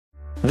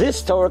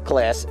This Torah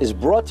class is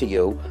brought to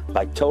you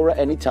by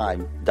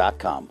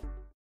TorahAnytime.com.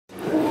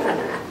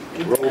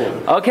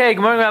 Okay,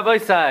 good morning, Rabbi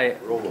Sai.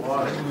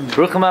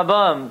 Rucham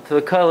Abam to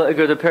the Kol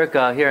Igur de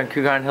Pirka here in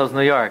Cougar Garden Hills,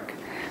 New York.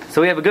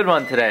 So we have a good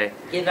one today.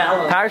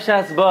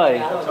 Parshas Boy.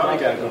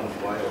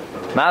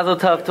 Mazel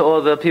tov to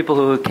all the people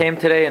who came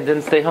today and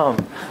didn't stay home.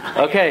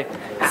 Okay,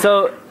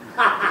 so,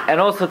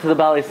 and also to the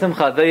Bali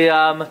Simcha.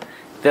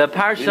 The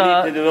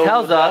Parsha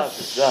tells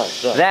us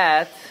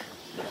that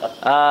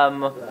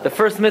the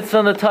first mitzvah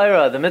in the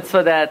Torah, the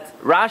mitzvah that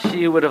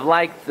Rashi would have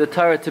liked the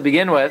Torah to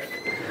begin with,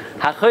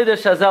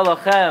 HaChodesh Hazeh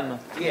Lachem,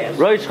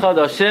 Rosh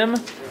Chodashim,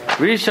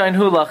 Rishon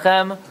Hu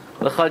Lachem,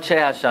 L'Chodshei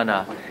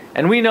Hashana.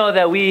 And we know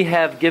that we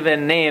have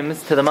given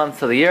names to the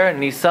months of the year: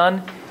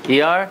 Nisan,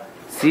 Iyar,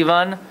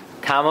 Sivan,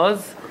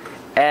 Tammuz,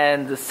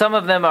 and some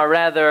of them are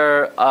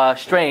rather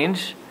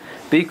strange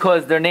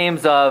because they're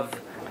names of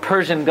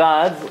Persian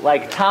gods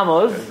like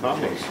Tammuz.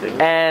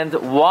 And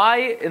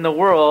why in the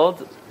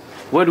world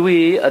would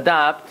we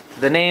adopt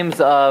the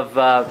names of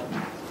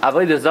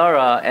Avodah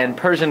Zarah and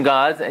Persian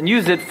gods and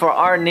use it for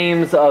our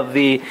names of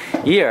the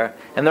year?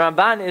 And the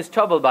Ramban is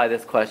troubled by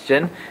this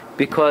question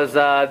because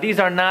these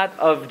are not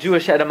of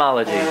Jewish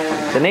etymology.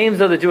 The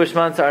names of the Jewish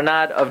months are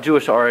not of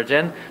Jewish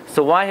origin.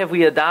 So why have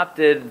we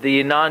adopted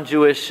the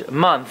non-Jewish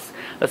months?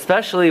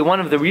 Especially one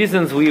of the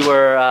reasons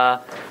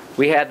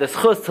we had the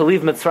schus to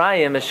leave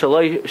Mitzrayim is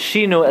shaloi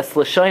shinu es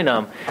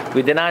l'shoinam.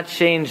 We did not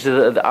change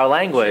our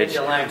language.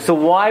 So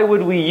why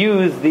would we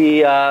use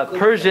the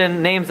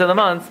Persian names of the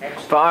months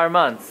for our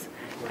months?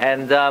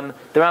 And the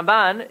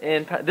Ramban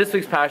in this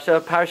week's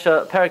Parsha,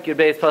 Perak Yud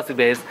Beis Pasuk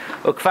Beis,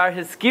 Ukvar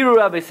Hiskiru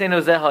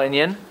Rabbeinu Zeh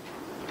Ha'inyan.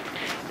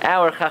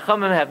 Our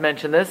Chachamim have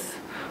mentioned this.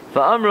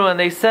 Va'amru, and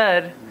they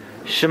said,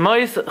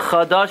 Shemois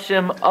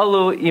Chadashim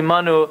Alu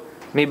Imanu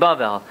Mi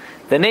Bavel.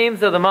 The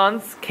names of the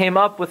months came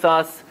up with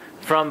us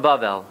from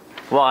Bavel.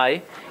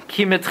 Why?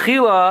 Ki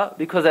mitchila,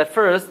 because at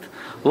first,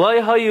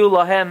 Lo hayu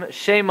lahem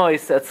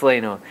shemois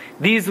etzleinu.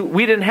 These,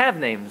 we didn't have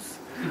names.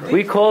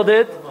 We called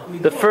it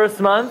the first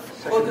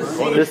month,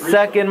 the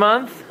second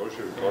month,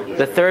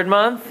 the third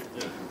month,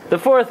 the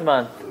fourth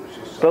month.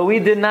 But we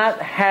did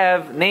not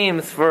have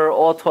names for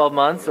all 12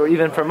 months, or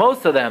even for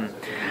most of them.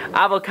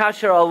 Aval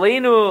kasher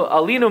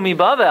alinu mi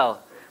Bavel.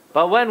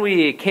 But when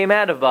we came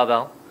out of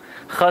Bavel,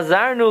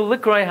 chazarnu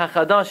likroi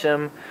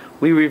hachadashim,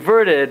 we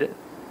reverted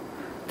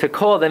to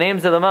call the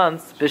names of the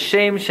months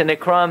b'shem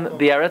shenikram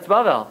bi'aretz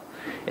Bavel,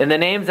 in the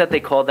names that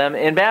they called them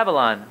in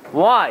Babylon.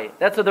 Why?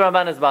 That's what the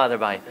Ramban is bothered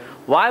by.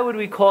 Why would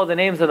we call the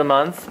names of the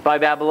months by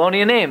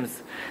Babylonian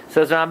names?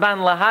 Says Ramban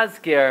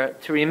lahazkir,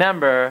 to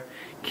remember,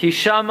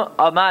 kisham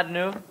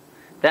amadnu,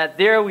 that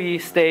there we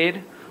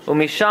stayed,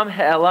 umisham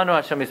he'elanu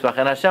Hashem yisbach,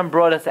 and Hashem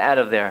brought us out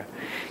of there.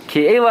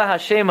 Ki elah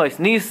hashemos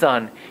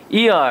Nisan,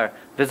 Iyar,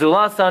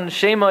 V'zulasan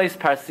Shemois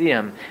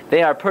Parsiim.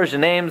 They are Persian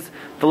names.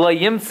 V'lo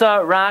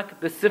yimsa rak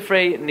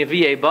b'sifrei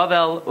Nevi'ei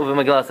Bavel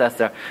u'v'Megillas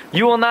Esther.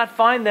 You will not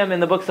find them in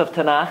the books of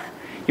Tanakh.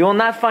 You will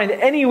not find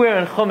anywhere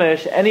in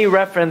Chumash any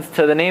reference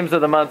to the names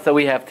of the months that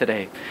we have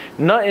today.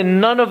 In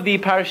none of the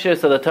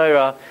Parshas of the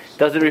Torah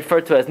does it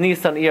refer to as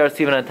Nisan, Iyar,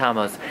 Sivan, and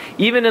Tammuz.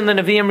 Even in the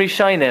Nevi'im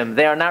Rishonim,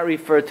 they are not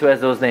referred to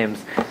as those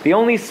names. The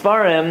only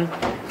Svarim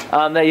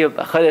that you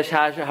have, Chodesh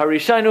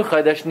Harishonu,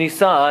 Chodesh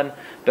Nisan,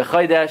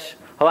 B'Chodesh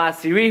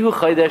Ho'asirihu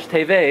Chodesh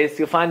Teves,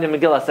 you'll find in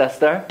Megillas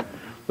Esther,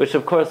 which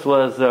of course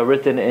was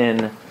written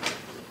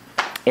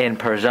in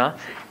Persia,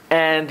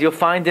 and you'll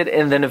find it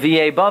in the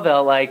Nevi'ei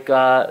Bavel, like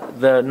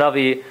the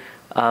Navi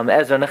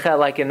Ezra Nechemiah,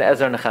 like in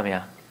Ezra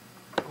Nechemiah.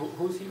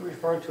 Who's he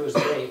referring to as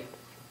they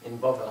in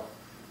Bavel?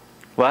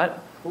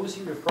 What? Who's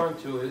he referring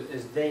to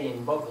as they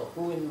in Bavel?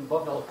 Who in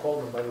Bavel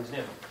called them by his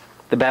name?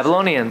 The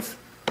Babylonians.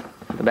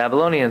 The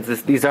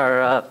Babylonians. These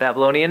are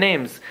Babylonian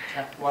names.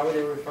 Why were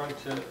they referring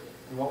to?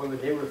 In what way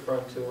would they refer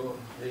to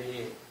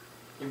the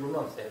Hebrew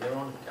months? They have their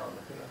own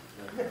calendar.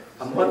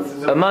 A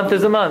month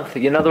is a month.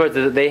 In other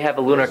words, they have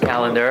a lunar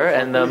calendar,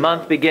 and the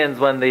month begins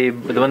when the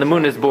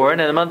moon is born,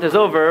 and the month is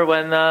over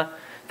when the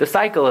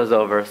cycle is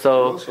over. So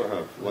we also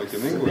have, like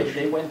in English.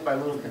 They went by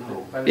lunar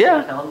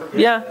calendar.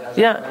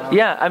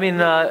 Yeah. I mean,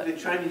 the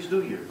Chinese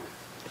New Year.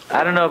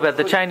 I don't know about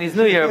the Chinese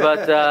New Year,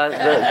 but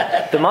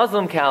the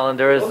Muslim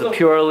calendar is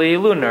purely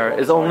lunar,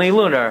 is only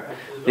lunar.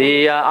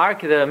 The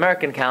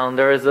American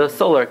calendar is a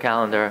solar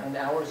calendar. And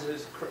ours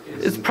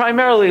It's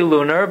primarily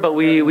lunar, but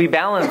we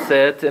balance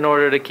it in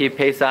order to keep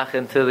Pesach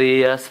into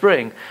the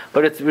spring.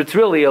 But it's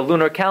really a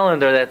lunar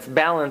calendar that's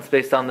balanced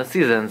based on the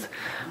seasons.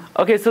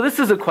 Okay, so this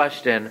is a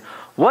question.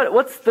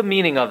 What's the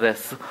meaning of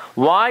this?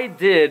 Why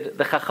did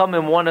the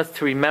Chachamim want us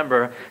to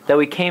remember that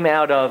we came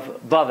out of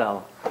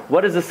Bavel?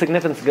 What is the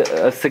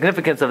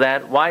significance of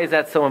that? Why is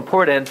that so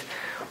important?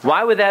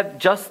 Why would that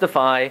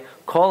justify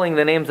calling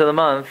the names of the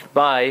month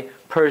by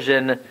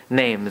Persian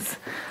names?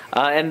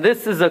 And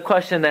this is a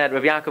question that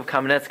Rabbi Yaakov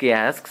Kamenetsky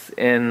asks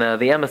in the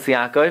Emes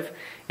Yaakov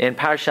in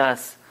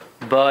Parshas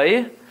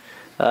Boy.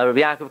 Rabbi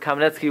Yaakov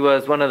Kamenetsky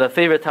was one of the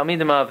favorite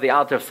Talmidim of the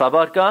Alter of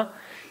Slobodka.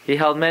 He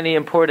held many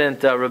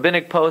important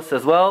rabbinic posts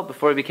as well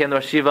before he became the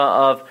Rosh Yeshiva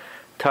of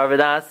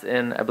Tarvadas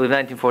in, I believe,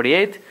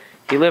 1948.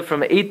 He lived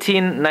from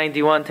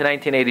 1891 to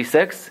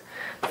 1986.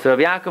 So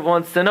Rabbi Yaakov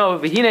wants to know,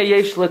 V'hine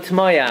yesh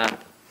l'tmoya,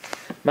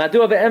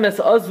 madua be'emes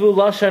azvu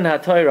lashon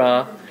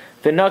ha'Torah,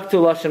 v'naktu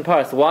lashon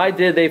Parsa. Why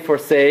did they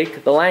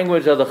forsake the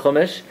language of the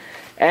Chumash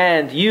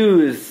and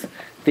use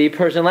the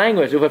Persian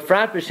language?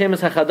 Uvefrat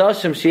b'shemus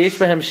hachadashim sheyesh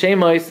behem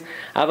shemois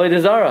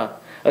avodah zarah.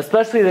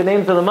 Especially the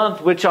names of the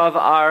month which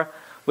are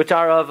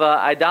of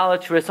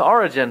idolatrous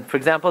origin. For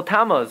example,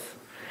 Tammuz.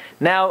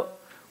 Now,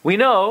 we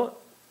know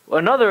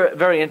another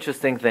very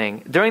interesting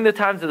thing. During the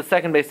times of the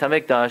second Beis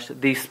Hamikdash,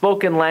 the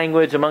spoken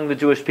language among the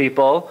Jewish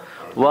people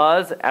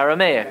was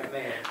Aramaic.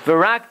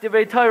 V'rak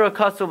divrei Torah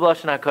kasu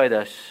b'lashon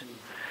hakodesh.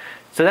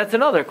 So that's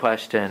another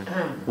question.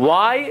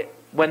 Why,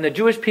 when the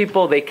Jewish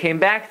people, they came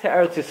back to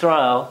Eretz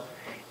Yisrael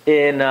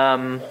in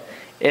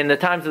the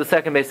times of the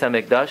second Beis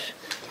Hamikdash,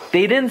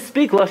 they didn't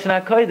speak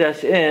lashon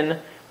hakodesh in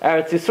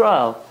Eretz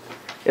Yisrael?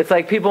 It's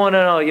like people want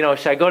to know,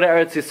 should I go to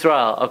Eretz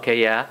Yisrael? Okay,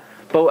 yeah.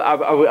 But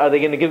are they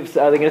going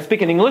to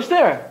speak in English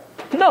there?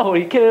 No,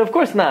 you can't, of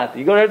course not.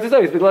 You go to Eretz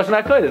Yisrael, you speak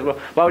lashon hakodesh.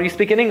 Why would you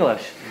speak in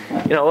English?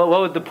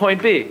 What would the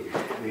point be?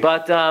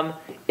 But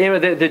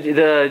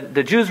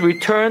the Jews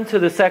returned to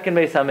the second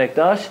Beis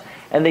Hamikdash,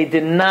 and they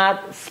did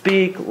not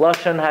speak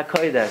lashon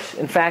hakodesh.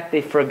 In fact,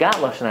 they forgot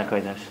lashon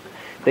hakodesh.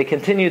 They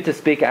continued to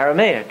speak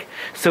Aramaic.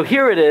 So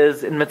here it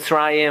is in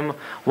Mitzrayim.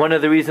 One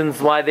of the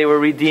reasons why they were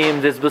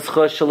redeemed is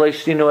b'schus shelo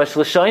yishtinu es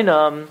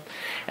l'shoinam.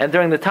 And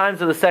during the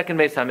times of the second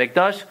Beis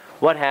Hamikdash,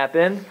 what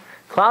happened?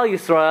 Klal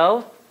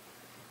Yisrael,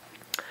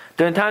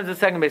 during the times of the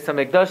second Beis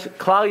Hamikdash,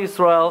 Klal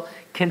Yisrael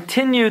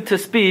continued to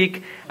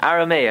speak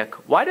Aramaic.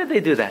 Why did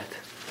they do that?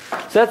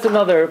 So that's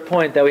another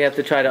point that we have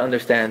to try to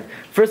understand.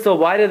 First of all,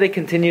 why did they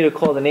continue to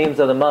call the names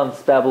of the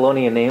months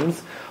Babylonian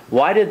names?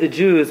 Why did the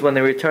Jews, when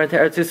they returned to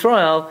Eretz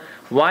Yisrael,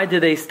 why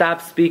did they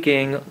stop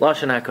speaking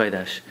Lashon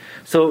HaKodesh?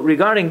 So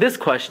regarding this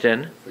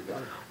question,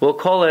 we'll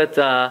call it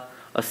a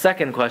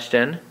second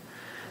question.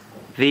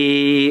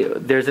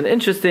 There's an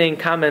interesting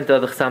comment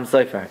of the Chassam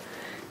Sofer.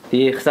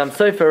 The Chassam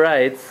Sofer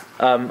writes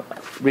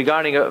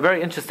regarding a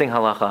very interesting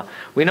halacha.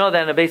 We know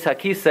that in a Beis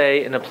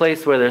HaKisei, in a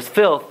place where there's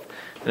filth,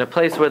 in a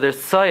place where there's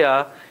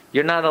soya,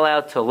 you're not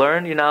allowed to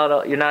learn. You're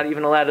not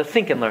even allowed to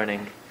think in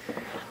learning.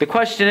 The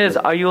question is,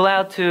 are you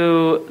allowed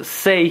to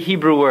say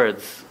Hebrew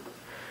words?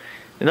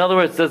 In other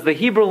words, does the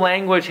Hebrew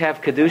language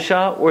have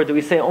Kedusha, or do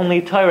we say only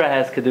Torah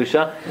has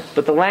Kedusha,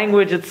 but the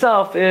language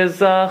itself is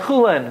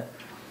Chulin?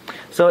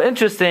 So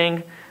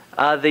interesting,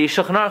 the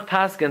Shulchan Aruch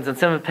paskins in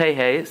Simon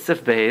Pehei,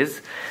 Sif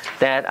Beis,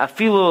 that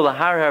afilu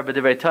laharhar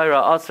b'divrei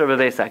Torah asur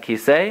b'beis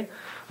hakisei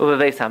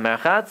u'b'beis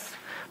hamerchatz,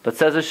 but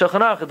says the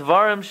Shulchan Aruch,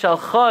 dvarim shel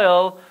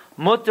choyel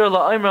mutter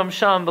la'imram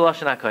sham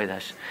b'lashon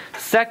hakodesh.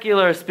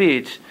 Secular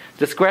speech,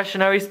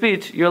 discretionary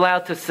speech, you're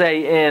allowed to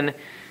say in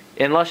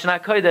Lashon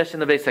HaKodesh in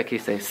the Beis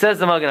HaKisei. Says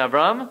the Magen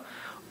Avram,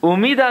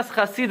 Umidas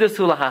Chasidus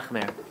hu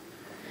lahachmer.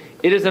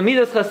 It is a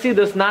Midas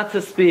Chasidus not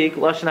to speak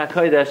Lashon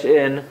HaKodesh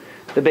in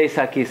the Beis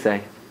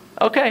HaKisei.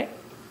 Okay.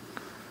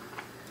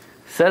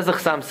 Says the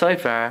Chassam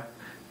Sofer,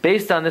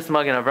 based on this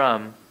Magen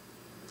Avram,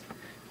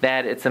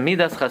 that it's a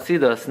Midas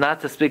Chasidus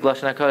not to speak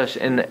Lashon HaKodesh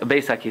in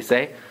Beis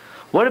HaKisei.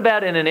 What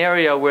about in an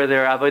area where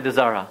there are Avodah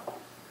Zarah?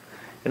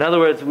 In other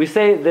words, we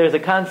say there's a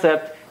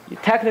concept.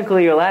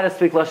 Technically, you're allowed to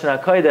speak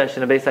Lashon HaKodesh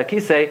in a Beis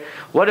HaKisei.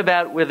 What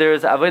about where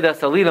there's Avodah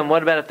Salilim?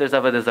 What about if there's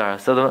Avodah Zarah?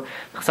 So the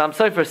Chassam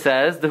Sofer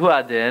says, the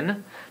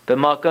Huadin,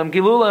 b'makam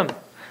gilulim.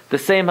 The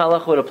same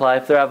halach would apply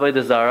if they're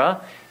Avodah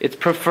Zarah. It's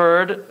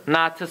preferred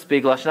not to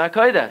speak Lashon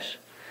HaKodesh.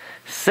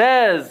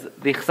 Says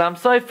the Chassam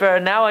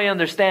Sofer, now I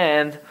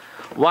understand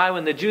why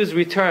when the Jews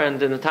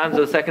returned in the times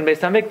of the second Beis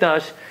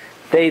HaMikdash,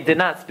 they did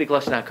not speak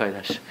Lashon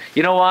HaKodesh.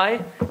 You know why?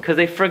 Because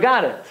they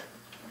forgot it.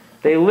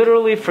 They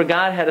literally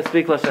forgot how to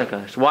speak Lashon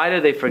HaKodesh. Why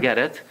did they forget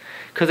it?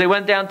 Because they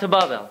went down to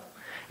Bavel.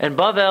 And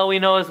Bavel, we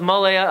know, is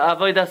Molei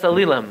Avodas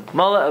Alilim.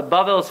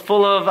 Bavel is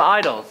full of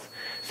idols.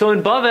 So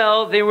in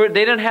Bavel, they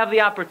didn't have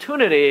the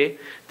opportunity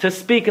to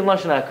speak in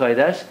Lashon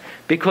HaKodesh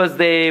because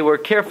they were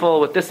careful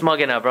with this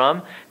Magen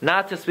Avram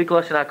not to speak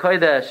Lashon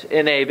HaKodesh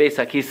in a Beis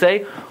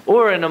HaKisei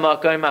or in a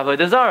Makom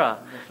Avodah Zarah.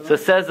 So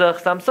says the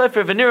Chassam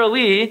Sofer, V'nira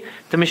li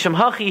to Misham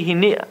Hachi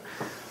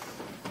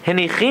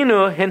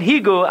Henichinu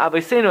henhigu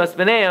avosenu es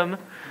b'neim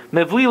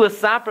mevli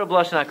l'sapra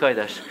b'lashon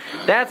hakodesh.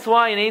 That's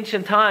why in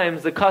ancient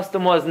times the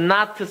custom was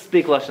not to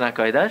speak lashon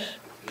hakodesh,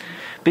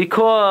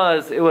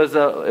 because there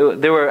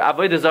were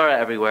avodah zarah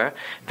everywhere.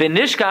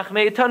 V'nishkach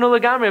meitanu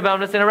legamri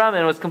b'amnas in Aram,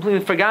 and it was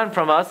completely forgotten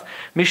from us.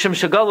 Mishum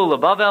shagalu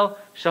lebavel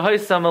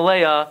shahoysa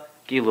maleya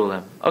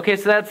gilulim. Okay,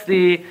 so that's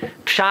the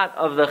pshat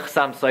of the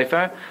Chassam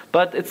Sofer,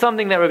 but it's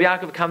something that Rabbi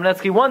Yaakov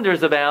Kamenetsky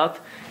wonders about,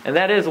 and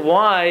that is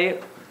why,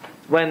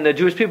 when the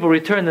Jewish people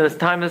returned in this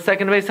time of the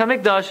second Beis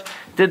Hamikdash,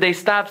 did they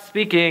stop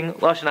speaking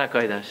Lashon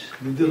HaKodesh?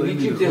 In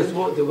Egypt,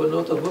 they were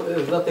not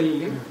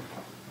Elilim.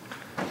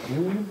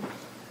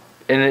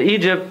 In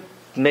Egypt,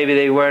 maybe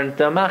they weren't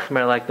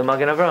machmer like the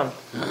Magen Avram,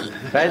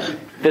 right?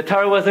 The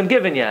Torah wasn't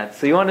given yet,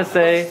 so you want to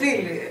say,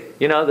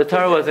 still, the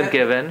Torah wasn't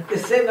given. The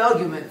same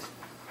argument.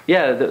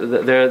 Yeah,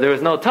 there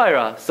was no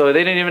Torah, so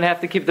they didn't even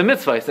have to keep the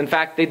mitzvahs. In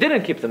fact, they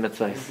didn't keep the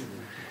mitzvahs.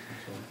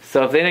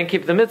 So if they didn't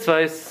keep the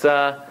mitzvahs,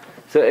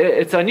 so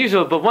it's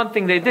unusual. But one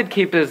thing they did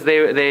keep is they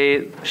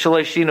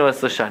shaloi shinu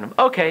es l'shanim.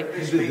 Okay.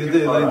 Did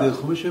they learn the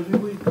Chumash every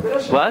week?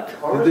 What?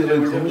 Did they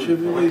learn Chumash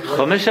every week?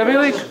 Chumash every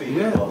week?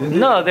 Yeah.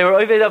 No, they were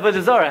Oved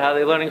Avodah Zarah. How are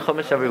they learning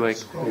Chumash every week?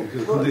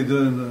 Could they do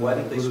it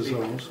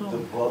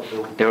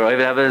also? They were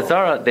Oved Avodah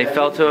Zarah. They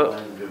fell to.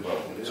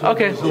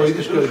 Okay. So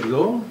Yiddish guys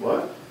go?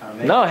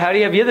 No, how do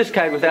you have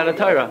Yiddishkeit without a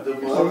Torah?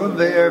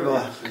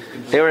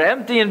 They were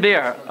empty and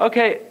bare.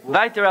 Okay,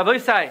 weiter, Rabbi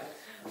Sai.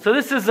 So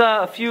this is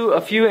a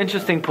few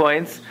interesting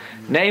points.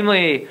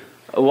 Namely,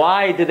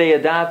 why did they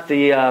adopt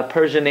the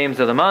Persian names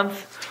of the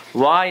month?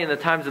 Why, in the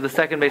times of the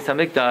second Beis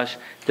Hamikdash,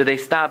 did they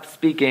stop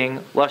speaking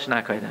Lashon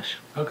HaKodesh?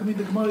 How come in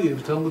the Gemara you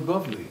have Talmud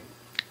Bavli?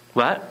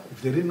 What?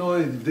 If they didn't know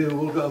it, they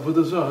all got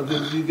Avodah Zarah. How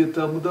did you get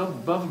Talmud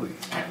Bavli?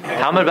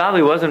 Talmud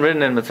Bavli wasn't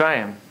written in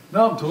Mitzrayim.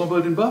 No, I'm talking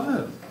about in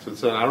Bavel. So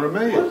it's an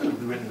Aramaic.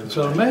 It's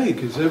Aramaic,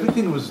 because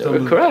everything was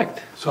Talmud.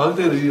 Correct. So how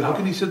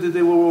can you say that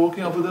they were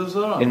walking Avodah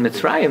Zarah? In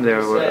Mitzrayim, there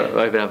were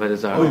Avodah Oh,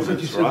 Zarah. you thought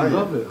you said in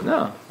Bavel?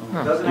 No.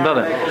 Doesn't In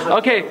Bavel. Aramaic also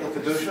Okay. have a level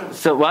of Kedusha?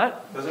 So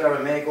what? Doesn't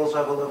Aramaic also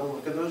have a level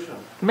of Kedusha?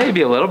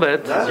 Maybe a little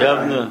bit.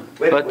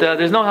 Wait, But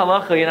there's no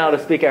halacha, you're not allowed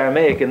to speak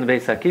Aramaic in the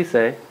Beis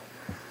HaKisei.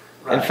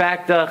 In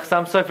fact,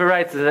 Chassam Sofer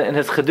writes in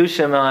his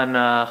Chedushim on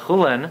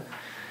Chulin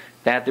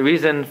that the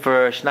reason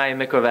for Shnai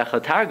Mikra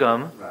V'Echad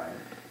Targum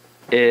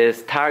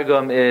is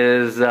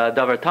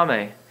Davar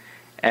Tameh.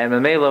 And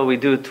Mamela we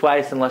do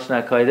twice in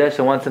Lashon HaKodesh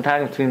and once in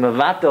Targum between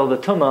Mavatel, the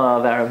Tumah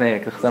of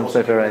Aramaic. Chassam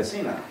Sofer writes.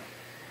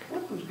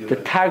 The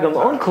Targum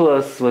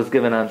Onkelos was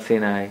given on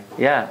Sinai.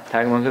 Yeah,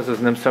 Targum Onkelos was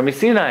Nimsar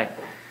Sinai.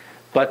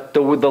 But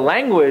the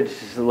language,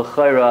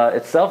 L'chaira,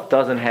 itself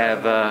doesn't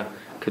have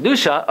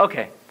Kedusha.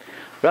 Okay.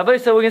 Rabbi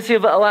said we can see a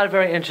lot of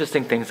very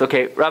interesting things.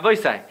 Okay, Rabbi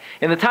said,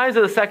 in the times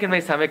of the second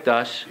Beis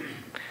Hamikdash,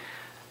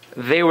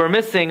 they were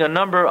missing a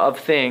number of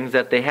things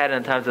that they had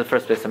in the times of the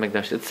first Beis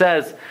Hamikdash. It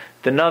says,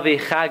 the Navi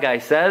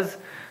Chagai says,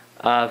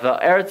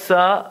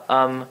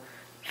 V'erza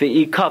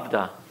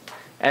v'ikavda.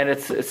 And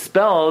it's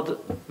spelled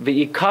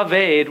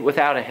v'ikaved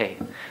without a hey.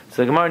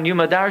 So the Gemara in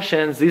Yuma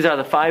Darshans, these are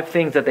the 5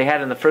 things that they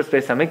had in the first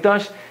Beis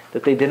Hamikdash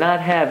that they did not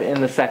have in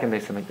the second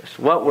Beis Hamikdash.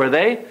 What were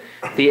they?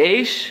 The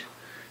Eish,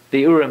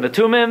 the Urim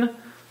V'Tumim,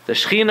 the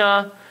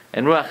Shechina,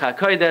 and Ruach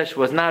HaKodesh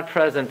was not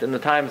present in the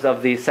times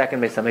of the second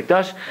Beis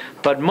Hamikdash.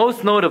 But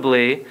most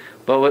notably,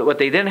 what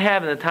they didn't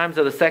have in the times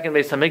of the second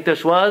Beis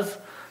Hamikdash was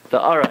the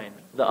Arayin.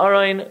 The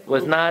Arayin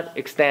was not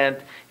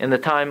extant in the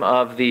time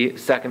of the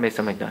second Beis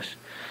Hamikdash.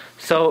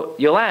 So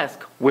you'll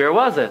ask, where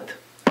was it?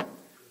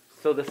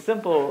 So the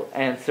simple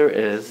answer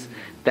is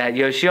that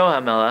Yoshio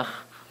HaMelech,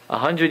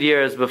 100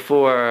 years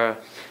before,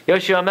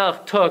 Yoshio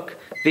HaMelech took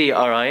the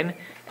Arayin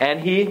and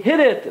he hid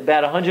it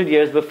about 100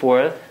 years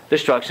before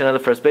destruction of the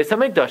first Beis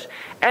Hamikdash.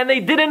 And they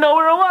didn't know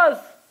where it was.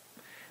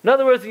 In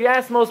other words, you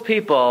ask most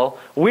people,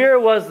 where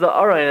was the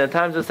Arayin in the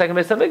times of the second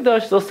Beis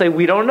Hamikdash? They'll say,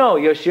 we don't know.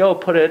 Yoshio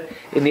put it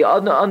in the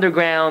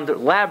underground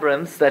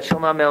labyrinths that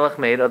Shlomo HaMelech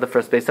made of the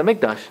first Beis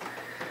Hamikdash.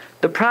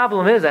 The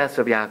problem is, asked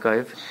Rabbi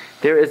Yaakov,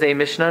 there is a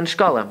Mishnah in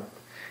Shkalim.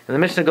 And the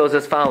Mishnah goes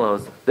as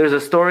follows. There's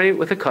a story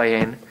with a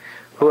Kohen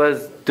who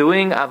was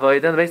doing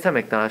Avodah in the Beis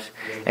HaMikdash,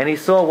 and he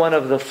saw one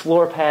of the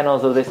floor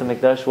panels of the Beis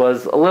HaMikdash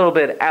was a little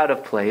bit out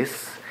of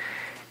place,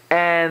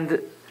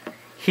 and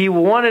he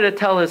wanted to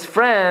tell his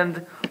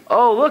friend,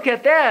 oh, look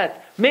at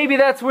that, maybe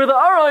that's where the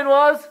Aron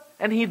was,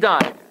 and he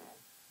died.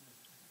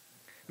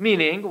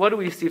 Meaning, what do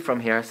we see from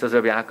here, says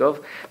Rabbi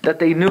Yaakov, that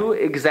they knew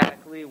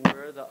exactly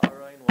where the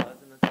Aron was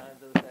in the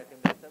times of the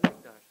second Beis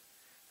Hamikdash.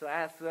 So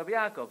ask Rabbi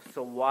Yaakov,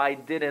 so why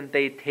didn't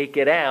they take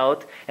it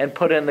out and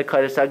put it in the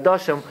Kodesh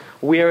HaKadoshim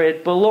where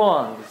it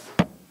belongs?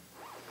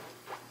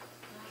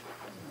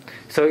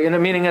 So,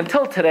 meaning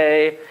until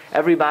today,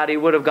 everybody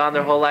would have gone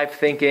their whole life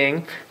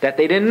thinking that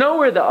they didn't know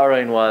where the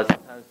Aron was.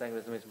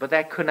 But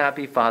that could not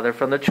be farther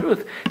from the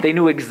truth. They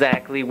knew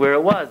exactly where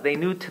it was. They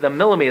knew to the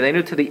millimeter, they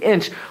knew to the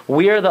inch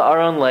where the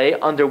Aron lay,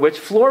 under which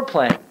floor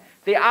plan.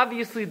 They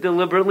obviously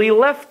deliberately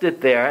left it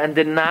there and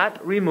did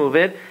not remove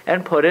it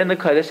and put it in the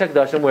Kodesh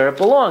HaKadoshim where it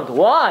belonged.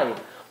 Why?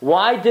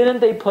 Why didn't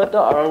they put the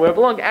Aron where it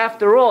belonged?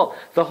 After all,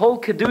 the whole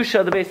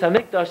Kedusha of the Beis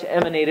HaMikdash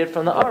emanated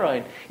from the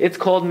Aron. It's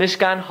called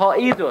Mishkan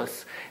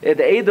HaEdus. The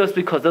Eidos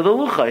because of the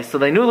Luchais. So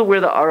they knew where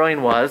the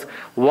Aron was.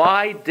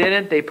 Why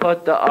didn't they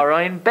put the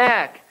Aron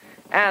back?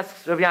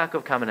 Asks Rav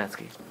Yaakov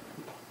Kamenetsky.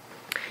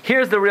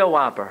 Here's the real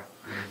whopper.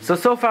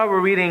 So far we're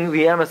reading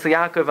the Emes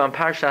Yaakov on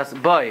Parshas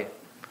Boy.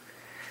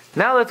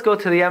 Now let's go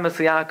to the Emes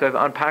Yaakov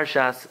on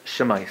Parshas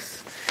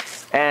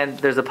Shemais. And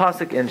there's a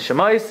pasuk in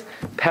Shemais,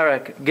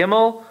 Perek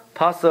Gimel,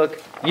 pasuk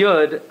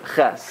Yud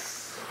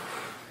Ches.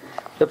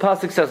 The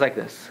pasuk says like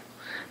this: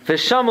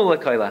 V'shamu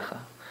l'koylecha.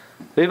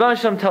 The Rebbe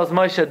Shem tells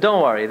Moshe,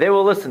 don't worry, they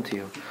will listen to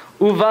you.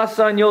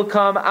 Uvasan, you'll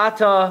come,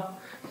 Ata,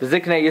 the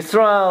Ziknei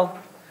Yisrael,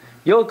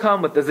 you'll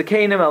come with the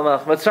Zikanim, El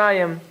Melech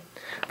Mitzrayim.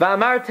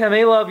 Va'amartem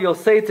elav, you'll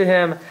say to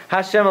him,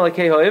 Hashem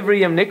Elokeho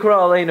Ivriyim Nikra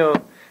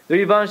Aleinu. The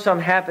Rebbe Shem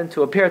happened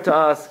to appear to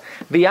us.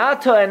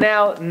 V'ata, and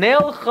now,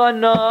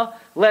 Nelchana,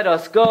 let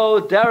us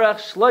go,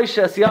 Derech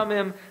Shloishes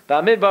Yamim,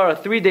 Ba'midbar, a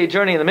 3-day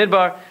journey in the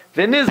Midbar,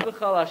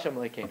 V'nizbechal Hashem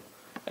Elokeinu,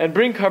 and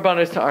bring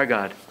karbanos to our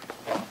God.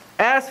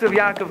 Ask Rav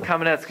Yaakov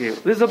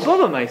Kamenetsky. There's a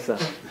Baba Maisa.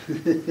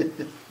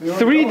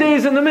 3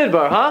 days in the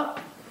Midbar, huh?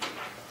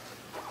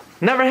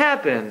 Never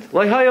happened.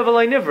 Lo'haya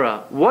v'lo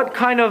nivra. What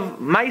kind of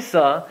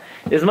Maisa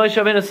is Moshe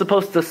Rabbeinu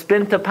supposed to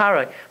spin to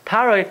Parai?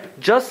 Parai,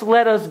 just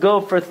let us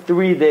go for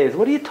 3 days.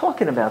 What are you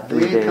talking about? 3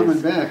 days? We ain't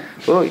coming back.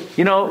 Well,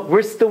 you know,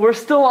 we're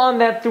still on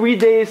that 3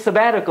 day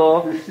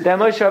sabbatical that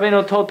Moshe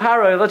Rabbeinu told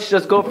Parai, let's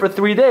just go for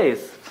 3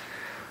 days.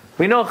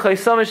 We know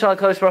Chaysom Shal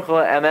Kodesh Baruch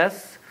Hu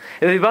MS.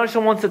 If the Rebbe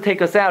wants to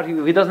take us out,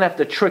 he doesn't have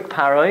to trick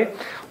Parai.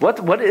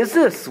 What is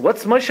this?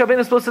 What's Moshe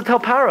Rabbeinu supposed to tell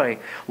Parai?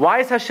 Why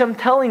is Hashem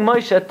telling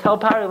Moshe, tell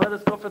Parai, let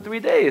us go for 3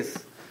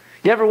 days?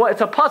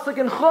 It's a pasuk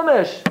in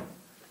Chumash.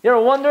 You ever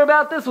wonder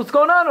about this? What's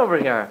going on over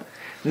here?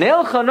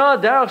 Neil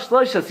Chana Derech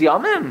Shloshas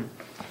Yamim.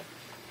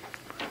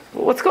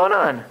 What's going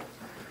on?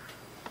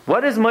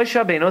 What is Moshe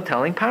Rabbeinu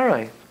telling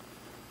Parai?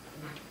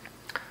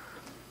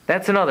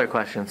 That's another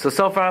question.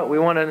 So far, we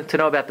wanted to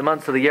know about the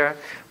months of the year.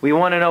 We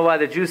want to know why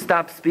the Jews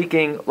stopped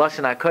speaking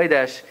Lashon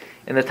HaKodesh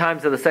in the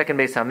times of the second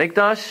Beis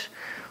HaMikdash.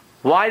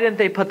 Why didn't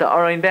they put the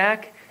Aron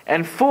back?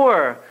 And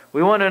 4,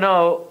 we want to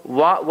know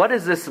what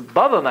is this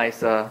Baba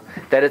Maisa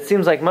that it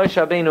seems like Moshe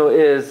Rabbeinu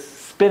is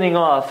spinning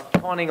off,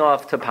 pawning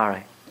off to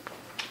Parai.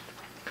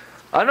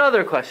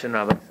 Another question,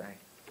 Rabbi say.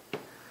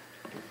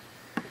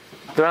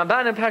 The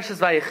Ramban in Parshas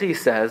Vayechi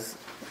says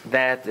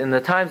that in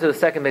the times of the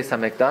second Beis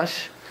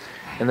HaMikdash,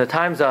 in the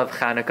times of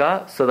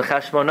Chanukah, so the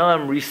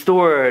Chashmonaim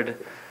restored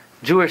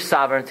Jewish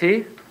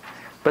sovereignty,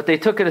 but they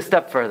took it a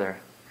step further.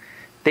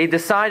 They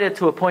decided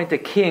to appoint a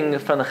king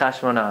from the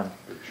Chashmonaim.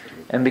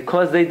 And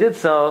because they did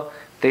so,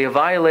 they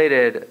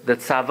violated the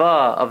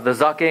tzava of the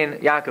Zaken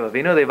Yaakov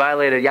Avinu. They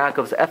violated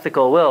Yaakov's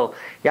ethical will.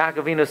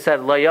 Yaakov Avinu said,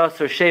 Lo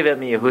yasur shevet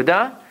mi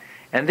Yehuda,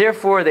 and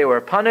therefore they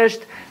were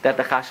punished, that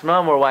the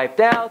Chashmonaim were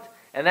wiped out,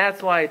 and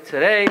that's why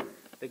today,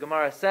 the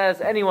Gemara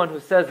says, anyone who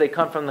says they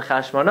come from the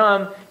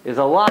Chashmonaim is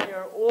a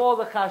liar. All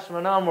the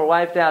Chashmonaim were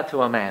wiped out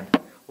to a man.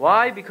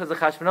 Why? Because the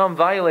Chashmonaim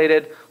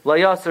violated Lo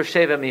yasur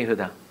shevet mi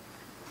Yehuda.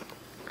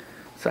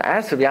 So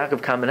as for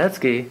Yaakov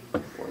Kamenetsky,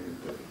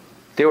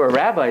 they were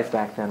rabbis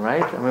back then,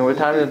 right? I mean, we're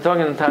talking in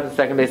the time of the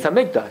second Beis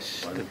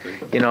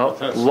HaMikdash. You know,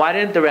 why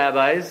didn't the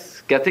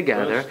rabbis get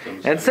together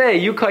and say,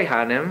 "You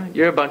kohanim,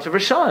 you're a bunch of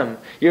Rishonim.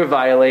 You're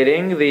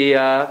violating the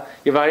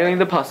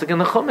pasuk in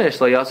the Chumash.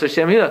 Lo yasur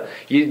shem Yehuda.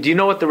 Do you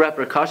know what the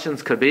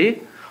repercussions could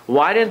be?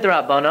 Why didn't the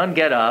Rabbanan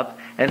get up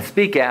and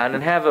speak out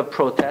and have a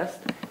protest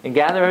and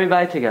gather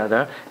everybody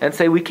together and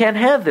say, we can't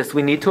have this.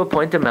 We need to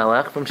appoint a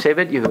melech from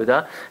Shevet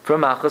Yehuda,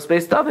 from Malchus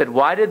Beis David.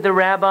 Why did the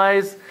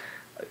rabbis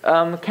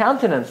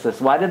countenance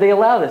this? Why did they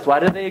allow this? Why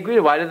did they agree?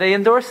 Why did they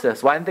endorse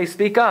this? Why didn't they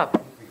speak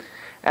up?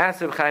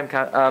 Ask Rav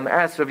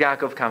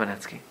Yaakov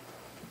Kamenetsky.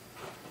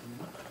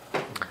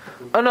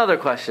 Another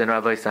question,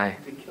 Rabbi Say.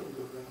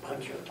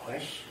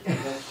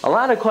 A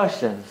lot of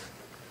questions.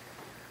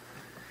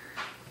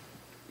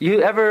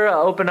 You ever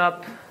open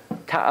up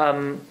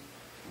Talmud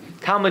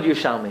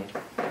Yerushalmi?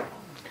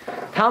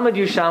 Talmud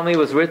Yerushalmi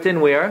was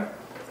written where?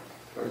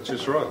 Eretz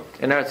Yisrael.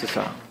 In Eretz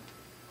Yisrael.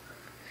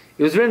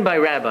 It was written by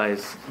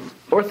rabbis,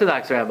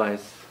 Orthodox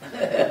rabbis,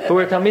 who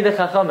were Talmidei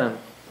Chachamim,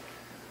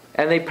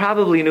 and they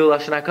probably knew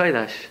Lashon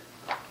HaKodesh.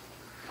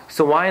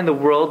 So why in the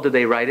world did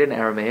they write it in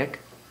Aramaic?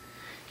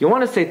 You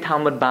want to say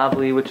Talmud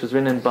Bavli, which was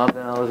written in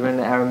Babel, was written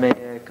in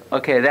Aramaic.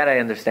 Okay, that I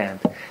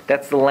understand.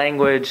 That's the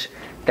language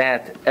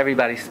that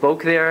everybody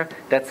spoke there.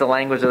 That's the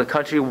language of the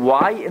country.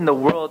 Why in the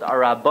world are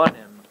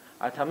Rabbanim,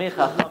 are Talmidei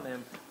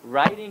Chachamim,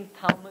 writing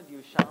Talmud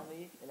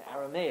Yerushalmi in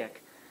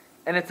Aramaic?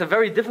 And it's a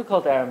very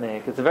difficult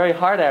Aramaic. It's a very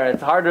hard Aramaic.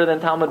 It's harder than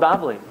Talmud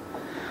Bavli.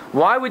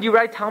 Why would you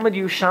write Talmud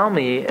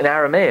Yerushalmi in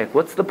Aramaic?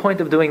 What's the point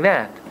of doing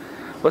that?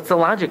 What's the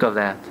logic of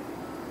that?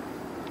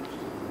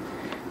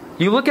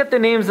 You look at the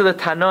names of the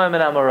Tanoim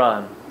and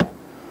Amoraim.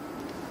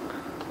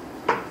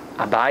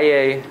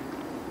 Abaye,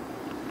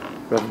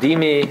 Rav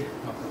Dimi,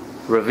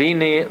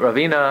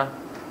 Ravina,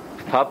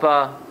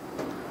 Papa,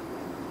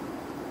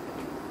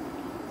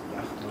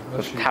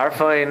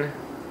 Tarfain.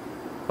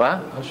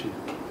 What?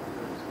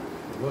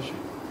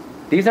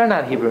 These are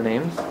not Hebrew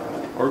names.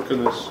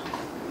 Hyrcanus.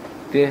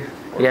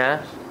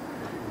 Yeah.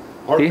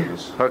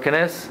 Hyrcanus.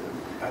 Hyrcanus.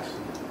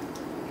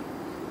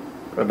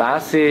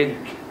 Rabasi.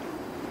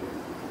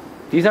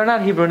 These are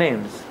not Hebrew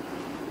names.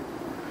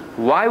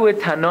 Why would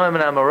Tanoim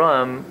and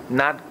Amoraim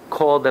not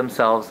call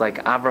themselves like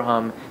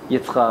Abraham,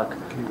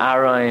 Yitzchak,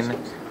 Aaron,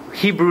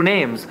 Hebrew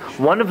names?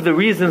 One of the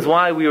reasons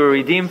why we were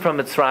redeemed from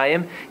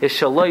Mitzrayim is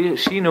Shelo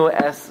Shinu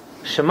Es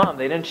Shemam.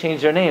 They didn't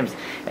change their names.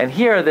 And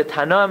here, the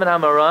Tanoim and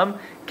Amoraim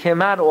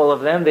came out, all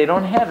of them, they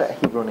don't have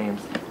Hebrew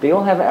names. They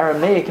all have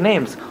Aramaic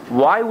names.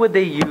 Why would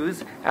they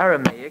use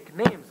Aramaic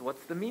names?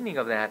 What's the meaning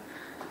of that?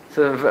 It's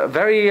a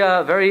very,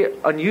 very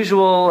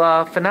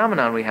unusual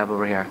phenomenon we have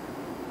over here.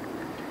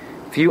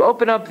 If you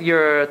open up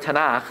your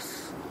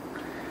Tanakhs,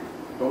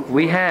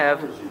 we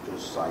have...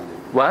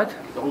 What?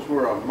 Those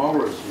were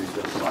Amoras you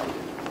just cited.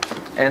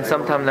 And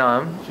sometimes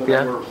Naam. So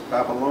Yeah. they were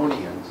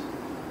Babylonians.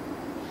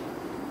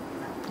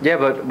 Yeah,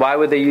 but why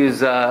would they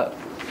use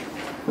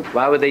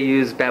Why would they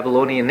use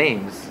Babylonian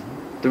names?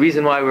 The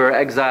reason why we were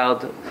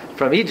exiled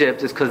from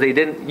Egypt is because they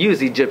didn't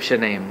use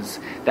Egyptian names.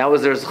 That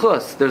was their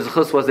zchus. Their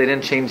zchus was they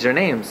didn't change their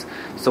names.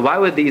 So why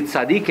would the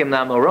tzaddikim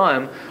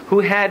na'amoraim,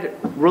 who had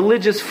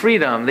religious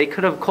freedom, they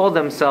could have called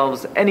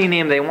themselves any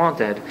name they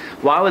wanted,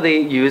 why would they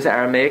use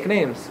Aramaic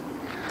names?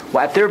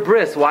 Well, at their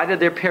bris, why did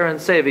their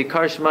parents say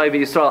V'ikar Shema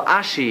V'Yisrael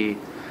Ashi,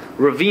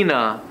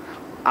 Ravina,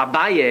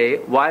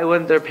 Abaye? Why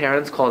wouldn't their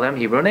parents call them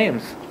Hebrew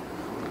names?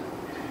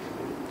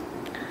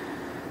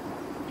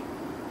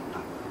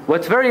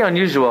 What's very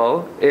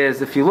unusual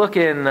is if you look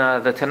in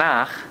the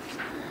Tanakh,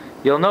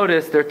 you'll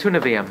notice there are two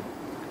Nevi'im.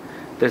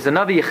 There's a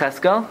Navi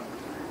Yecheskel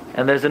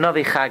and there's a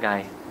Navi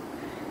Chagai.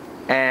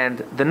 And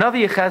the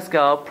Navi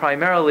Yecheskel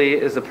primarily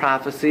is a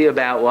prophecy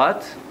about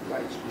what?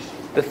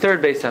 The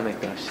third Beis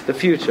HaMikdash, the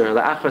future,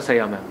 the Achras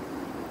HaYamim.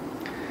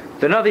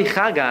 The Navi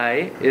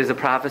Chagai is a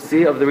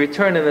prophecy of the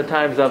return in the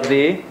times of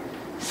the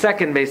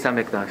second Beis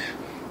HaMikdash.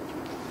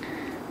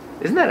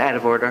 Isn't that out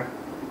of order?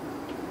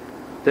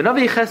 The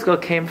Navi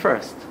Yecheskel came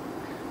first.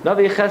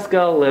 Navi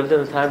Yecheskel lived in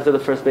the times of the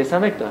first Beis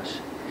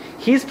HaMikdash.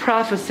 He's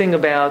prophesying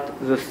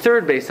about the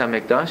third Beis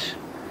HaMikdash,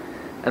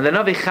 and the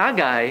Navi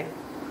Chagai,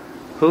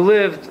 who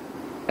lived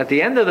at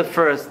the end of the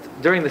first,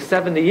 during the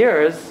 70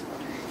 years,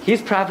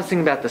 he's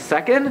prophesying about the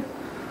second.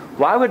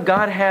 Why would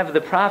God have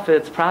the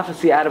prophets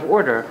prophecy out of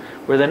order,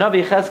 where the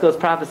Navi Yecheskel is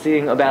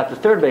prophesying about the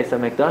third Beis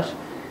HaMikdash,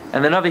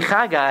 and the Navi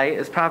Chagai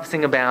is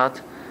prophesying about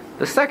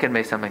the second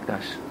Beis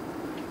HaMikdash?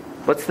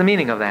 What's the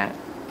meaning of that?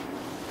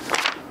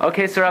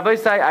 Okay, so Rabbi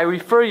Sai, I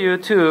refer you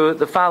to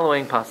the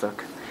following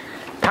pasuk.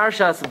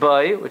 Parshas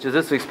Boy, which is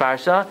this week's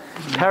Parsha,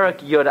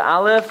 Perak Yod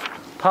Aleph,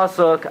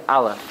 pasuk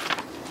Aleph.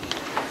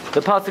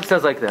 The pasuk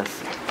says like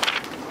this.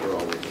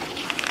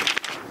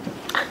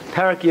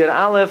 Perak Yod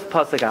Aleph,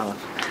 pasuk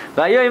Aleph.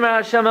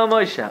 Vayomer Hashem el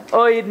Moshe,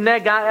 Oid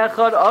nega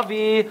echad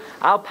avi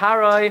al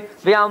Paroi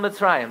ve'al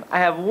Mitzrayim. I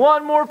have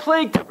one more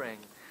plague to bring.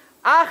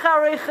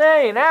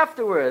 Acharechein,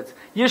 afterwards,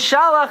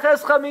 Yishalach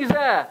escha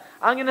mizeh.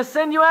 I'm going to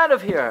send you out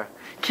of here.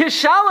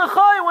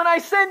 Kishalachoi, when I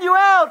send you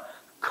out,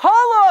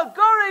 Kala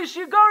goresh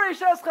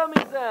yigoresh escha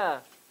mizeh.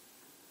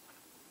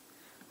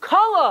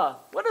 Kala,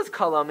 what does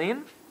kala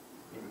mean?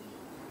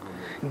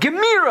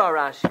 Gemira,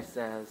 Rashi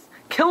says.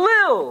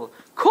 Kilil,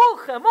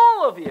 kulchem,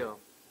 all of you.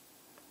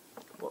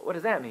 What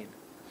does that mean?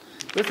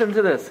 Listen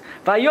to this.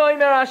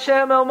 Vayomer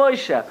Hashem el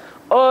Moshe,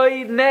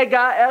 Oid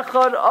nega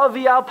echad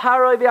avi al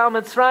Paroi ve'al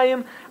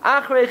Mitzrayim,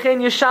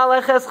 achrechen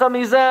yishalach escha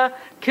mizeh,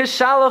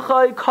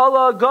 kishalachoi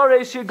kala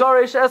goresh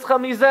yigoresh escha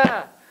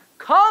mizeh.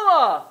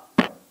 Kala!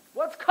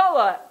 What's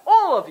kala?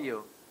 All of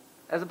you.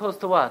 As opposed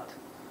to what?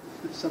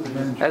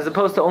 As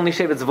opposed to only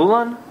Shevet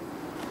Zvulun?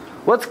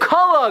 What's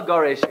kala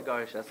goresh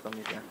yigoresh escha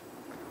mizeh?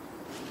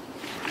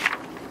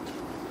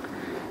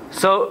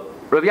 So,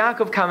 Rabbi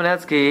Yaakov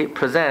Kamenetsky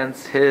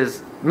presents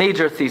his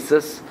major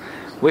thesis,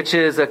 which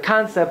is a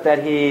concept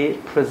that he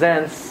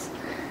presents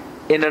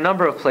in a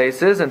number of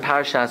places, in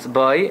Parshas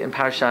Boy, in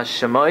Parshas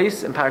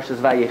Shemois, in Parshas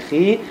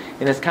Vayechi,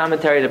 in his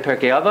commentary to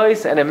Pirkei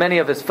Avos, and in many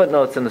of his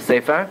footnotes in the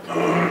Sefer.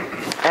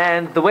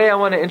 And the way I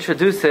want to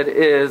introduce it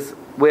is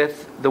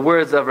with the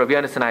words of Rabbi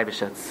Yonasan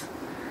Eibeshitz.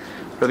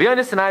 Rabbi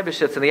Yonasan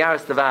Eibeshitz in the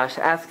Yaris Davash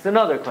asks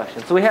another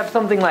question. So we have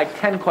something like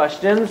 10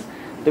 questions.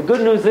 The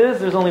good news is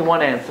there's only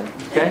one answer.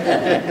 Okay?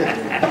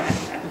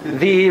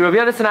 The Rabbi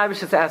Yonasan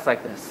Eibeshitz asks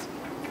like this: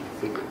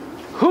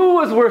 who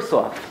was worse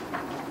off?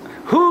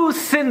 Who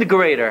sinned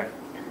greater?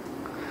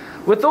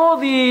 With all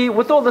the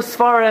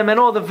Sfarim and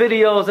all the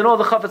videos and all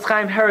the Chafetz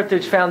Chaim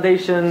Heritage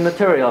Foundation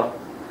material,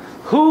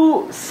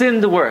 who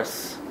sinned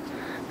worse?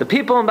 The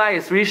people in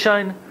Bayis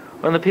Rishon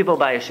or the people in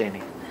Bayis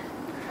Sheni?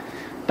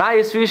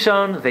 Bayis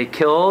Rishon, they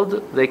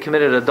killed, they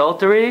committed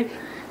adultery,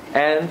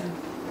 and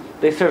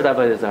they served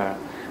Avodah Zarah.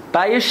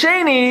 Bayis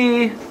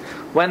Sheni,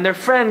 when their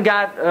friend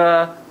got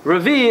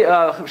Ravi,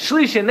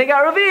 Shlishi, and they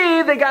got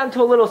Ravi, they got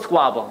into a little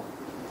squabble.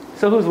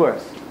 So who's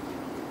worse?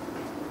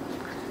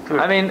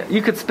 I mean,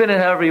 you could spin it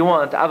however you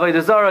want.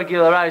 Avodah Zarah,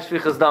 Gil Arai,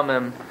 Shvichas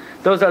Damim.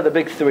 Those are the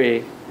big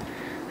three.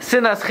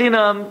 Sinas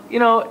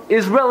Chinam,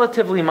 is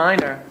relatively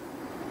minor.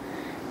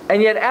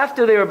 And yet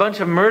after they were a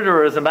bunch of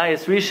murderers in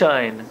Bayis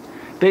Rishon,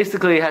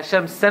 basically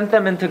Hashem sent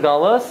them into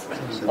Galus,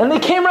 and they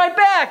came right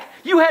back.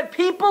 You had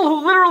people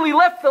who literally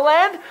left the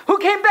land, who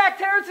came back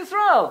to Eretz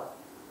Yisrael.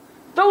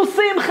 Those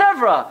same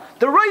Chevra,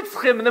 the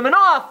Reitzchim and the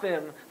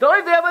Menachim, the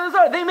Oivdei Avodah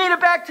Zarah, they made it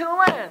back to the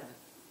land.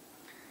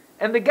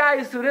 And the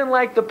guys who didn't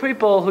like the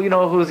people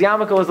whose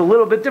yarmulke was a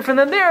little bit different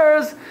than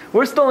theirs,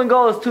 were still in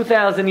Galus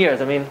 2,000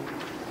 years. I mean,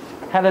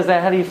 how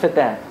do you fit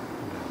that?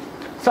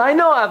 So I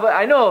know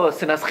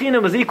Sinas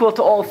Chinam is equal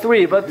to all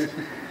three, but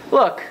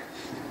look,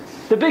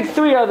 the big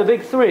three are the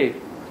big three.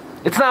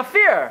 It's not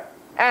fair.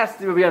 Ask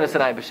the Rabbi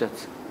Yonasan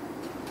Eibeshitz.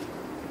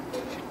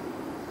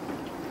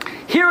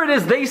 Here it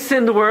is, they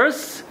sinned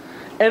worse,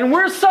 and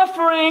we're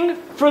suffering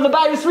for the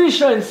Bayis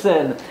Rishon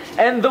sin.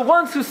 And the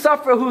ones who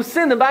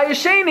sinned in Bayis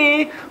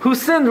Sheni, who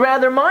sinned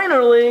rather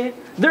minorly,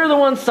 they're the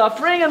ones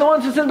suffering, and the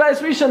ones who sinned in Bayis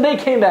Rishon, they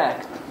came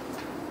back.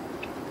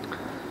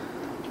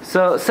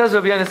 So, says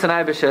Rabbi Yonasan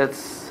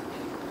Eibeshitz,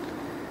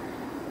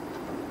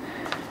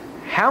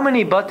 How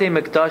many Batei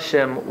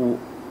Mikdashim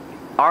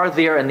are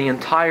there in the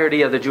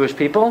entirety of the Jewish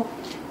people?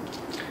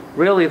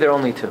 Really, there are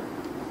only two.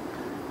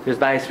 There's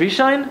Bayis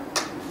Rishon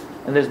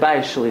and there's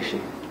Bayis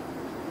Shlishi.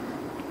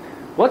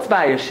 What's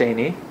Bayis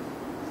Sheni?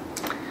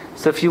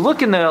 So if you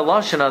look in the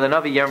Lashon of the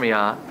Navi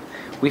Yirmiyah,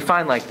 we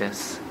find like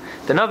this.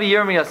 The Navi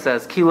Yirmiyah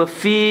says, Ki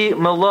lefi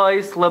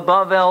melois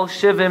lebavel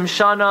shivim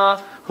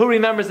shana. Who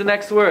remembers the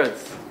next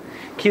words?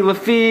 Ki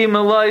lefi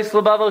melois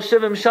lebavel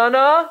shivim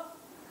shana.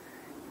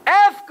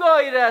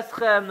 Efgoid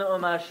eschem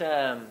ne'um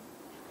Hashem.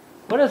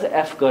 What does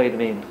Efgoid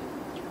mean?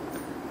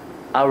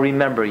 I'll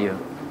remember you.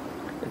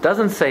 It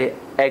doesn't say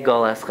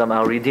Egol eschem,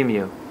 I'll redeem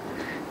you.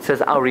 It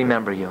says I'll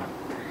remember you.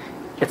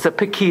 It's a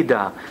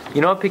pekida. You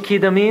know what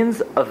pekida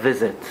means? A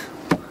visit.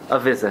 A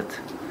visit.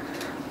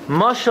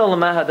 Mashal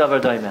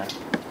mahadavar doimeh.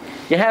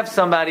 You have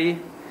somebody,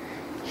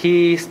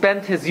 he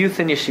spent his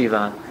youth in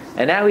yeshiva,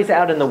 and now he's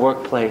out in the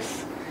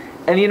workplace.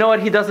 And you know what?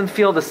 He doesn't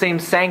feel the same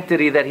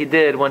sanctity that he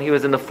did when he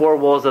was in the four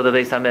walls of the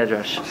Beis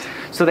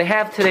HaMedrash. So they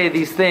have today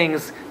these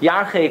things,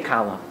 Yarchei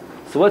Kala.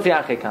 So what's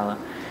Yarchei Kala?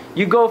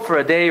 You go for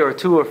a day or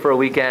two or for a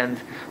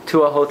weekend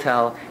to a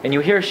hotel, and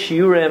you hear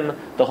Shiurim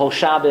the whole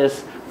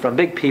Shabbos from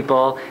big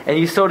people, and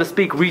you, so to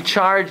speak,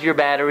 recharge your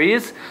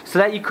batteries so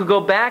that you could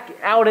go back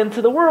out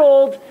into the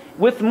world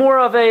with more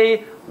of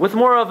a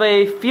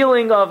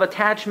feeling of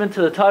attachment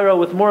to the Torah,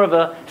 with more of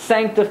a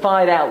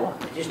sanctified outlook.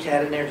 They just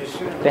had an Eretz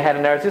Yisrael. They had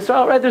an Eretz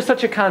Yisrael, right? There's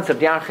such a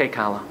concept, Yarchei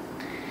Kala.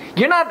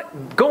 You're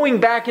not going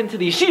back into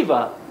the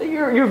yeshiva.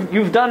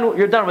 You're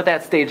done with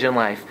that stage in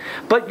life.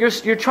 But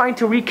you're trying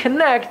to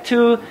reconnect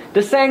to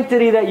the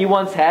sanctity that you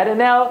once had, and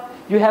now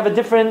you have a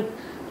different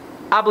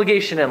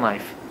obligation in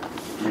life.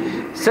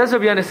 Says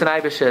Rabbi Yonasan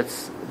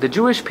Eibeshitz, the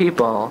Jewish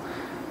people,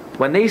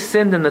 when they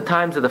sinned in the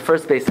times of the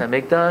first Beis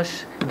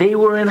HaMikdash, they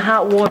were in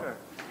hot water.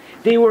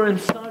 They were in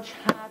such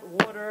hot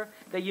water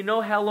that you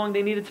know how long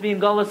they needed to be in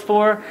Galus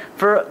for?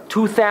 For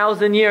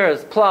 2,000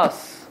 years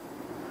plus.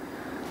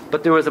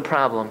 But there was a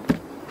problem.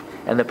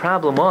 And the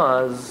problem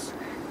was,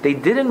 they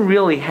didn't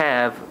really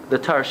have the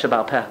Torah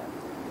Sheba'al Peh.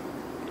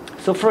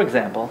 So for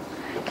example,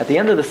 at the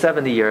end of the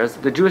 70 years,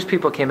 the Jewish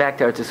people came back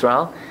to Eretz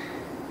Yisrael.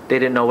 They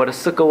didn't know what a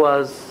sukkah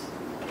was.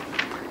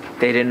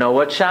 They didn't know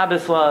what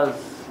Shabbos was.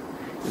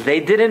 They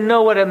didn't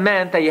know what it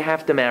meant that you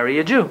have to marry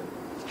a Jew.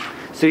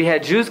 So you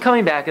had Jews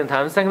coming back in the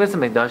time of the second Beis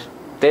HaMikdash.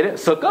 They didn't,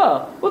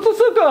 sukkah? What's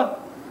a sukkah?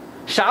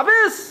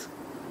 Shabbos?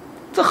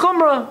 It's a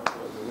chumrah.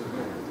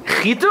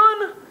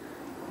 Chitun?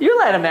 You're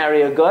allowed to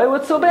marry a guy.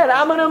 What's so bad?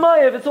 Aman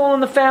Amayev. It's all in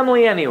the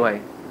family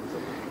anyway.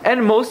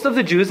 And most of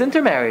the Jews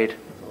intermarried.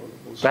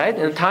 Right?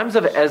 In times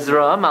of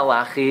Ezra,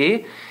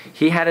 Malachi,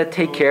 he had to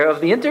take care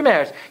of the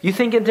intermarriage. You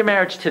think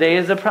intermarriage today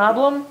is a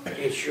problem?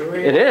 It sure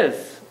is. It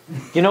is.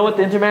 You know what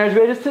the intermarriage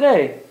rate is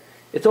today?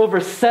 It's over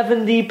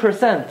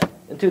 70%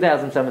 in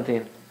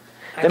 2017.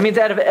 That means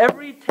out of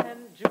every 10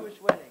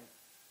 Jewish weddings,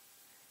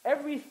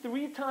 every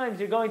 3 times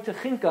you're going to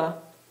Chinka,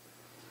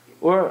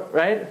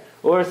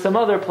 or some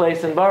other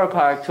place in Borough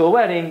Park to a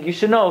wedding, you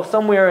should know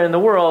somewhere in the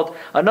world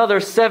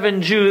another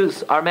 7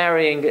 Jews are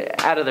marrying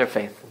out of their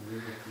faith.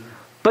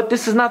 But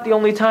this is not the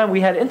only time we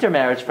had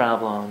intermarriage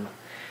problem.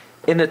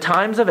 In the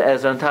times of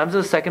Ezra, in the times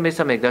of the second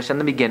Beis HaMikdash, in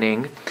the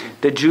beginning,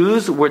 the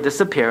Jews were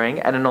disappearing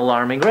at an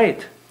alarming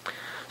rate.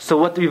 So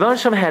what the Rebbe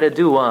Shem had to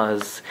do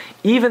was,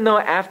 even though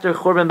after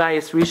Churban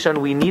Bayis Rishon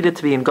we needed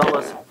to be in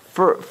Galus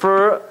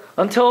for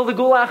until the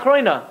Gula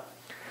Achroina,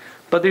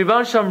 but the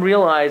Rebbe Shem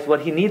realized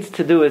what he needs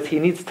to do is he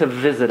needs to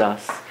visit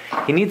us.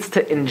 He needs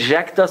to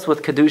inject us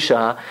with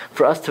Kedusha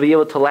for us to be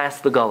able to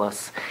last the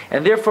Galus.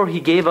 And therefore he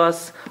gave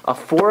us a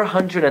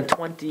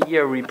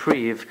 420-year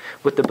reprieve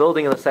with the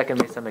building of the second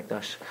Beis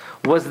HaMikdash.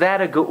 Was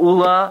that a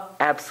Geula?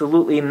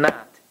 Absolutely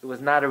not. It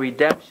was not a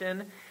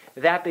redemption.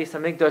 That Beis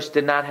HaMikdash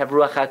did not have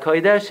Ruach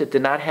HaKodesh. It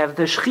did not have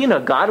the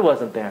Shekhinah. God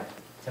wasn't there.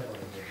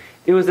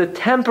 It was a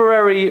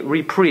temporary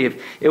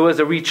reprieve. It was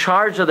a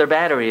recharge of their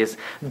batteries.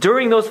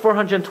 During those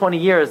 420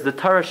 years, the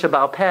Torah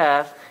Sheba'al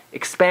Peh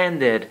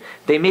expanded.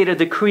 They made a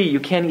decree, you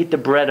can't eat the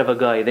bread of a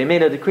guy. They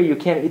made a decree, you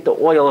can't eat the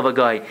oil of a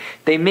guy.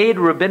 They made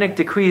rabbinic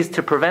decrees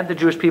to prevent the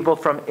Jewish people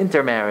from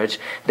intermarriage.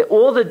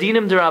 All the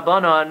dinim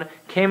d'Rabbanan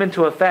came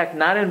into effect,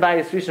 not in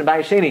Bayis Rishon,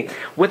 Bayis Sheni.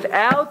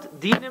 Without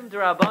dinim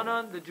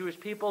d'Rabbanan, the Jewish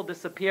people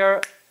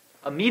disappear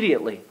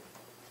immediately.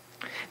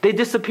 They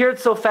disappeared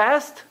so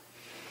fast,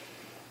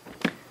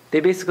 they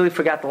basically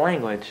forgot the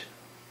language.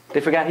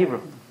 They forgot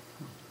Hebrew.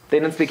 They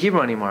didn't speak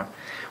Hebrew anymore.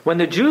 When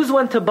the Jews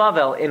went to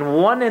Bavel, in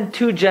 1 and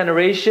 2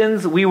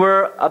 generations, we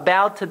were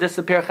about to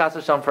disappear, Chas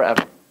v'Shalom,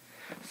 forever.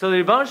 So the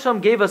Rebbe Shem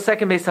gave us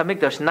second Beis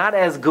HaMikdash, not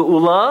as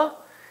Geula,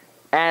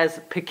 as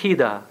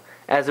Pekida,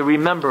 as a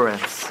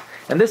remembrance.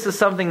 And this is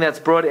something that's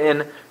brought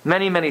in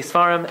many, many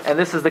Sfarim, and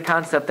this is the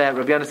concept that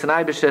Rabbi Yonasan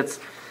Eibeshitz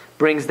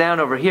brings down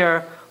over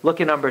here. Look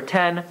at number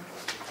 10.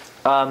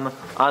 On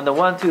the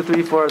 1, 2,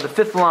 3, 4, the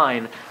 5th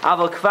line.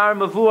 Aval kvar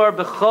mavur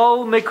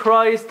b'chol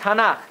mikrois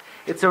Tanakh.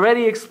 It's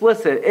already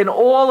explicit in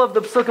all of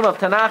the psukim of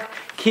Tanakh.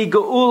 Ki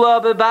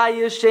geula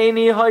bebayis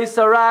sheni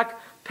hoisarak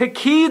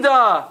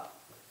pekida.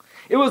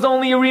 It was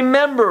only a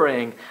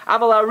remembering.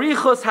 Aval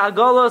arichos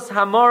hagolos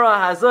hamora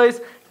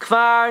hazois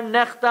kvar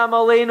nechtam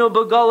aleinu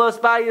begolos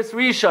bayis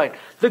rishon.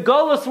 The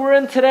golos we're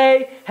in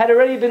today had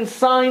already been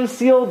signed,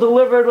 sealed,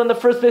 delivered when the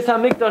first Beis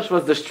HaMikdash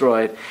was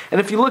destroyed.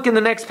 And if you look in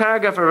the next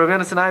paragraph of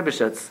Rabbi Yonasan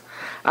Eibeshitz,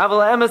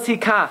 Aval emes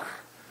hikach.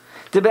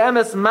 What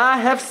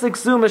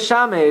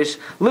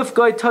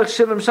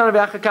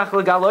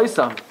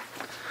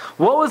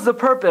was the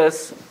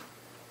purpose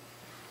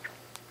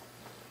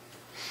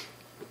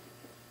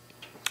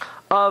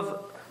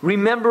of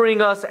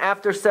remembering us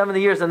after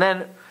 70 years and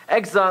then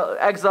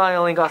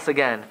exiling us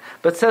again?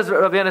 But says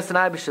Rabbi Yonasan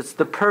Eibeshitz,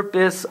 the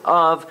purpose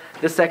of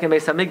the second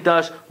Beis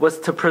HaMikdash was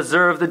to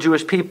preserve the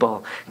Jewish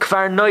people.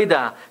 Kfar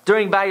Noida,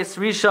 during Bayis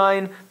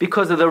Rishon,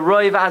 because of the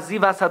Roiv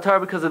Azivas HaTorah,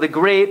 because of the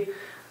great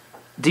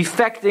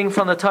defecting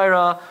from the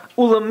Torah,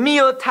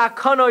 ulamio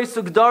takanoi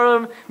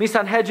sugdarim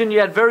misanhedrin. You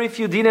had very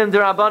few dinim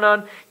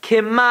derabanan.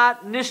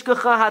 Kemat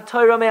nishkacha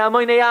haTorah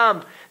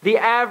me'amoineyam. The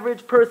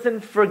average person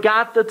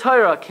forgot the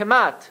Torah.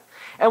 Kemat.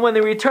 And when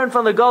they returned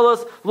from the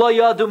Golos, lo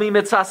yadu mi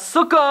mitzvah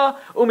sukkah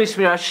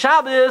umishmir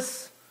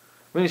Shabbos.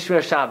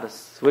 Umishmir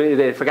Shabbos.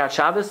 They forgot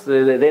Shabbos.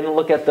 They didn't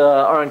look at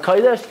the Aron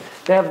Kodesh.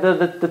 They have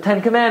the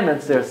Ten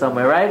Commandments there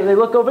somewhere, right? They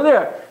look over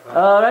there.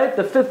 Right,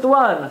 the fifth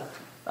one.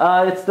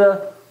 It's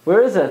the,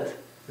 where is it?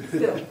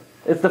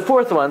 It's the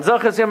fourth one.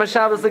 Zochas Yom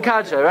HaShabbos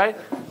L'Kadsha, right?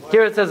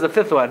 Here it says the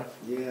fifth one.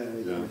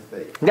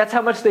 That's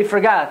how much they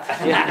forgot,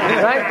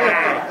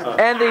 right?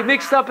 And they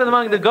mixed up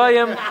among the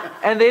goyim,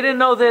 and they didn't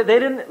know that they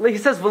didn't. He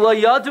says, "V'lo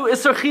yadu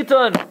isur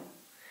chiton."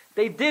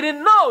 They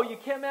didn't know you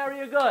can't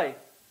marry a guy.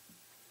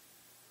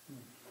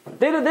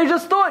 They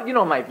just thought,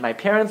 my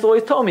parents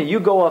always told me, you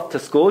go off to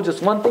school.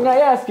 Just one thing I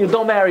ask you: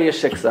 don't marry a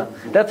shiksa.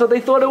 That's what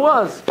they thought it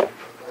was.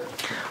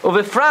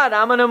 Uvifrad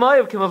aman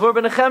u'moyev kimavur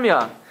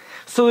benechemya.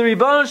 So the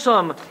Rebbeinu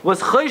Shalom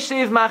was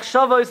choyshev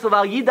machshavos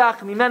l'val yidach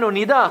mimenu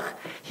nidach.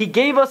 He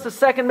gave us the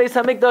second Beis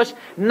HaMikdash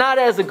not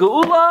as a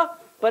geula,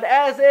 but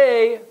as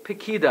a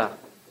pekida.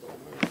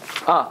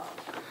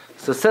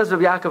 So says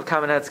Rabbi Yaakov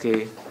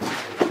Kamenetsky,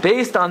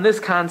 based on this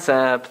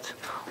concept,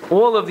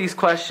 all of these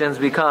questions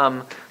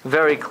become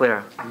very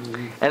clear.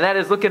 And that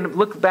is,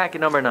 look back at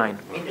number 9.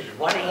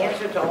 One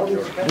answer to all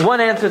these questions? One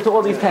answer to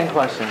all these 10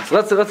 questions.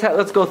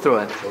 Let's go through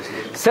it.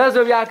 Says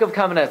Rabbi Yaakov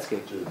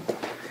Kamenetsky.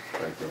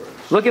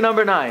 Look at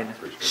number 9.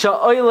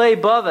 Sha'oilei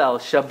Bavel,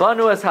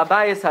 Shabanu es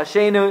Habayis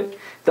Hashenu.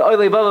 The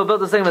Oilei Bavel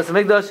built the second Beis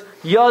HaMikdash.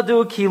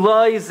 Yadu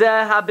kiloi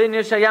zeh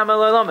habinya shayam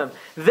elolamim.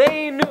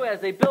 They knew, as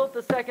they built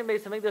the second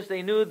Beis HaMikdash,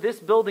 they knew this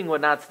building would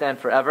not stand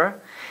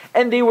forever,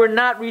 and they were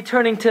not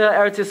returning to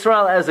Eretz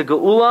Yisrael as a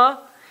geula.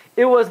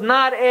 It was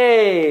not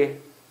a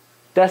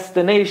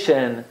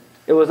destination.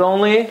 It was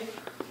only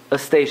a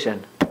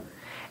station.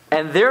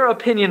 And their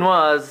opinion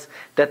was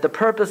that the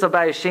purpose of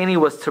Bayis Sheni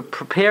was to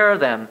prepare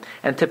them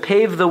and to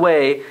pave the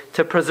way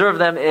to preserve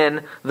them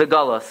in the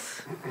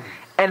Galus.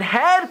 And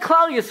had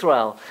Klal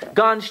Yisrael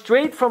gone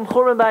straight from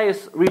Churban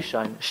Bayis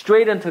Rishon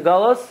straight into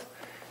Galus,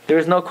 there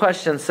is no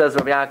question, says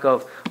Rabbi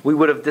Yaakov, we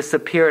would have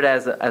disappeared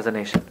as a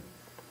nation.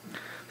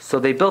 So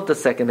they built the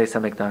second Beis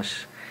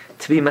HaMikdash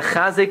to be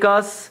mechazik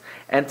us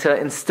and to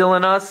instill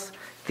in us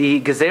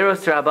the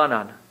Gezeros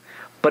Rabbanan.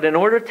 But in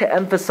order to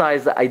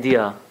emphasize the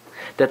idea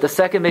that the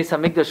second Beis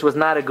HaMikdash was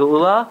not a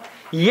geula,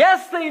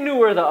 yes, they knew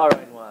where the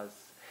Aron was.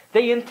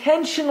 They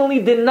intentionally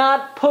did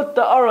not put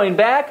the Aron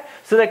back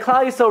so that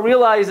Klal Yisrael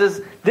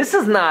realizes this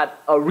is not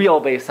a real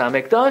Beis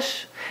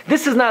HaMikdash.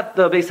 This is not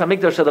the Beis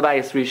HaMikdash of the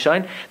Bayis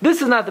Rishon.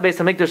 This is not the Beis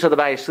HaMikdash of the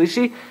Bayis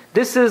Shlishi.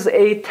 This is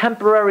a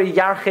temporary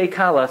Yarchei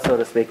Kala, so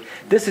to speak.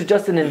 This is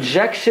just an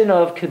injection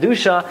of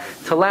Kedusha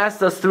to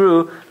last us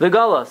through the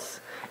Galus.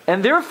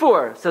 And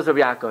therefore, says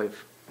Rabbi Yaakov,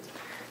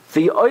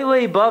 the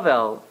Oilei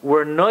Bavel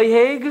were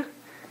noiheg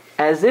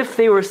as if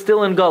they were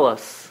still in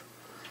Galus.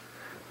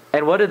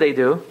 And what did they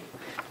do?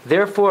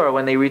 Therefore,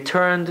 when they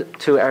returned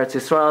to Eretz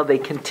Yisrael, they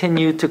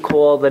continued to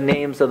call the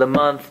names of the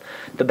month,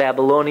 the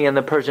Babylonian,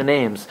 the Persian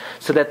names,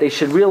 so that they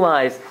should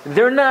realize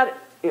they're not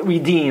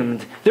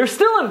redeemed. They're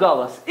still in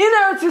Galus. In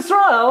Eretz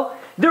Yisrael,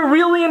 they're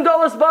really in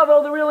Galus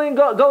Bavel, they're really in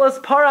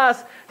Galus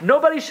Paras.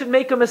 Nobody should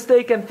make a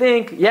mistake and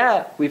think,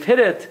 yeah, we've hit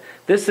it.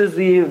 This is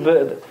the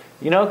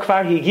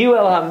Kfar Higiu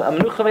el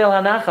Hamnucha el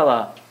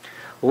Hanachala.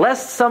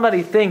 Lest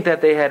somebody think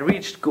that they had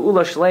reached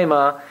Geula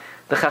Shlema,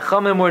 the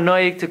Chachamim were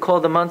noyeg to call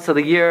the months of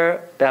the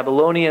year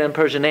Babylonian and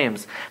Persian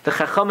names. The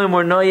Chachamim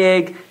were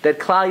noyeg that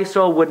Klal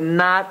Yisrael would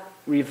not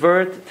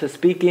revert to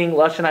speaking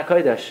Lashon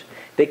HaKodesh.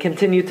 They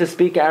continued to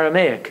speak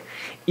Aramaic.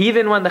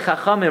 Even when the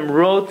Chachamim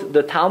wrote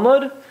the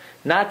Talmud,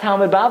 not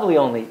Talmud Bavli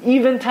only,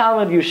 even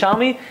Talmud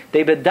Yerushalmi,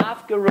 they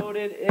bedafka wrote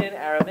it in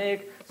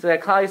Aramaic so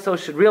that Klal Yisrael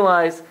should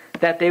realize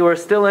that they were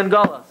still in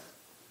Galus.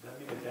 That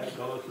means that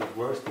Galus is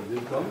worse than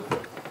this Galus?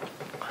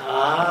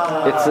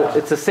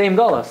 It's the same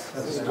Galus.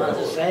 It's not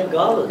the same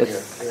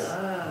Galus.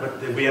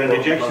 But we had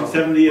an ejection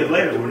 70 years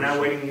later. We're now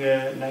waiting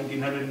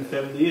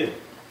 1970 years.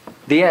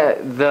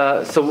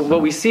 So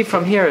what we see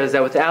from here is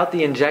that without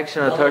the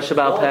injection of Torah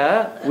Shabbal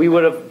Peh, we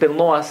would have been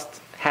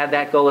lost had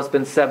that Galus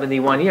been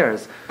 71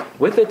 years.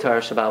 With the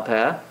Torah Shabbal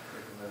Peh,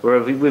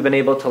 where we've been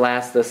able to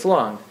last this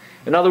long.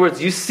 In other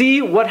words, you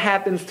see what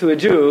happens to a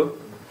Jew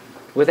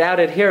without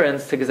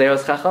adherence to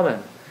Gezeros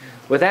Chachamim.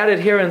 Without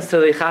adherence to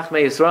the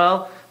Chachmei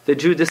Yisrael, the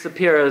Jew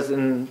disappears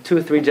in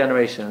 2-3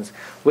 generations.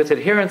 With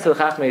adherence to the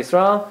Chachmei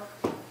Yisrael,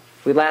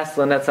 we last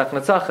l'netzach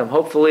netzachim.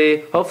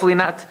 Hopefully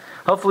not.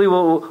 Hopefully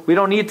we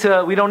don't need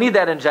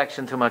that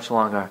injection too much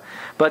longer.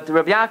 But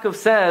Rabbi Yaakov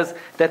says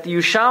that the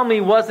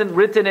Yerushalmi wasn't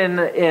written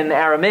in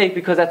Aramaic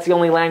because that's the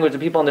only language that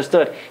people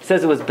understood. He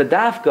says it was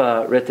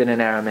Bedavka written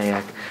in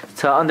Aramaic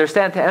to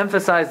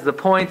emphasize the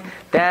point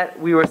that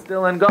we were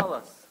still in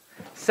Galus.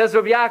 Says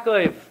Rabbi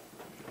Yaakov,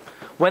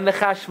 when the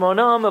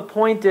Chashmonim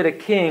appointed a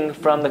king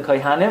from the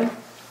Kohanim,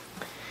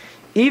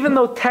 even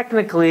though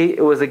technically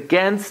it was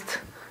against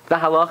the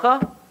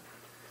halacha,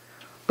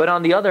 but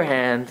on the other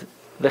hand,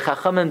 the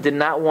Chachamim did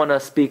not want to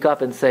speak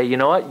up and say, you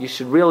know what, you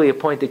should really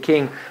appoint a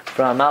king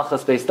from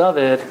Malchus Beis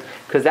David,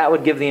 because that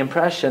would give the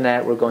impression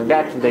that we're going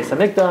back to the Beis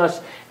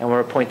HaMikdash, and we're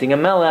appointing a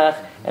Melech,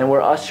 and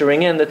we're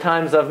ushering in the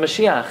times of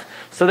Mashiach.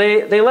 So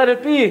they let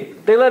it be.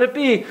 They let it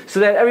be, so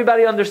that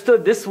everybody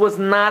understood this was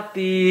not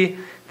the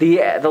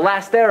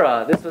last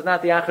era. This was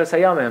not the Achros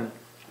Hayamim.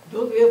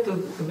 Don't we have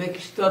to make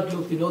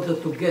statute in order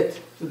to get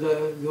to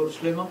the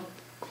Yerushalayim?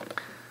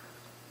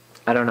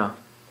 I don't know.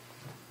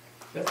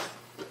 Yes.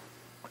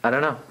 I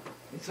don't know.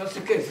 In such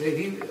a case,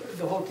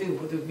 the whole thing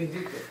would have been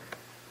different.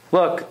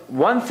 Look,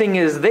 one thing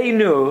is the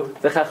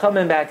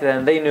Chachamim back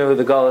then, they knew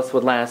the Galus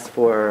would last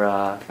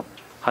for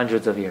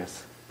hundreds of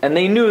years. And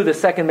they knew the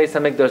second Beis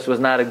HaMikdash was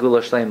not a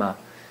Gula Shlema.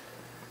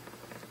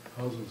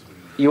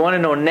 You want to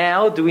know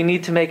now, do we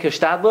need to make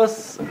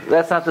Hishtadlus?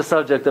 That's not the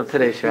subject of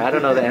today's share. I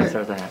don't know the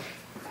answer to that.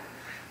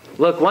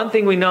 Look, one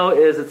thing we know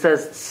is it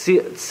says,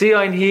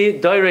 Tzion hi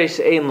doiresh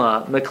ein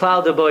la,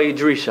 meklal deboi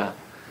drisha.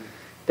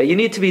 That you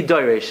need to be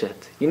doiresh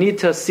it. You need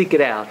to seek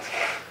it out.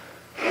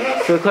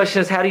 So the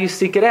question is, how do you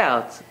seek it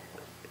out?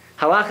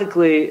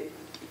 Halachically,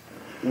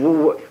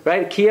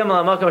 right? Kiyam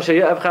la'makom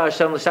she'yavcha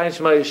Hashem l'shayin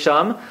shema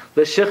sham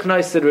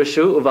l'shichnoi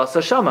sidrishu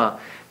uvasa shama.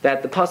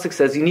 That the pasuk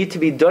says you need to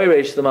be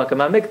doiresh the makam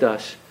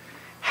hamikdash.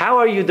 How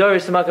are you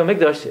doiresh the makam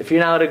hamikdash if you're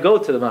not allowed to go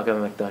to the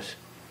makam hamikdash?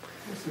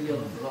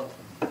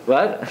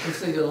 What?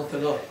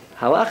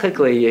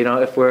 Halachically,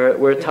 if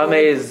we're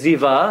tamei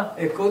ziva.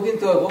 According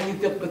to our own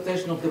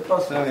interpretation of the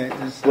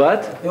pasuk.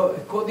 What?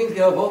 According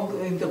to our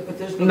own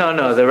interpretation.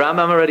 No. The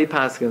Rambam already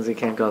paskins. You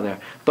can't go there.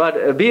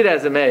 But be it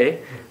as it may,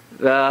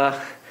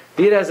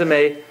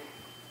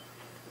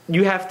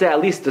 you have to at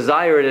least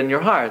desire it in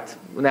your heart.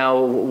 Now,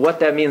 what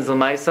that means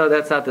l'maisa,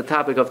 that's not the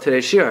topic of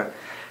today's shiur.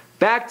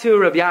 Back to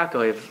Rabbi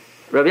Yaakov.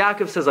 Rabbi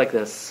Yaakov says like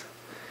this: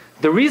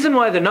 the reason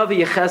why the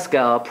Navi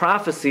Yechezkel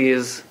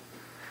prophesies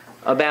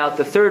about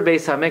the third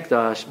Beis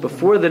HaMikdash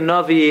before the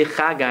Navi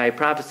Chagai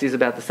prophecies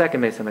about the second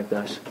Beis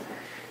HaMikdash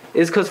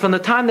is because from the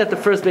time that the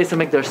first Beis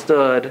HaMikdash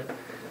stood,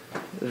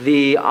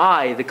 the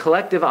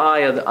collective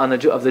eye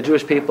of the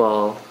Jewish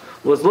people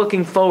was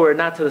looking forward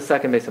not to the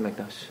second Beis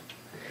HaMikdash.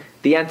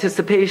 The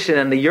anticipation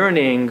and the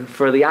yearning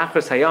for the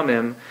Achros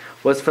Hayamim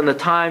was from the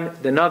time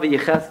the Navi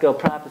Yechezkel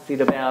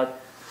prophesied about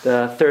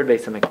the third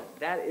Beis HaMikdash.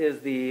 That is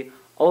the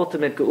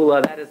ultimate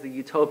Geula, that is the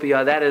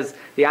utopia, that is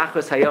the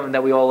Achros Hayamim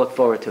that we all look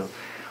forward to.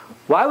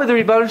 Why would the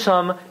Rebbeinu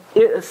Shalom,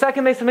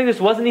 second Beis HaMikdash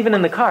wasn't even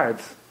in the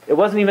cards. It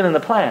wasn't even in the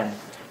plan.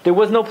 There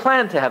was no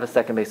plan to have a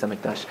second Beis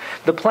HaMikdash.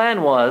 The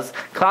plan was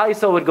Klal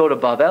Yisrael would go to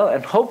Babel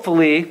and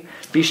hopefully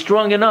be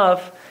strong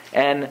enough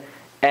and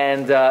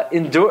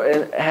endure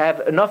and have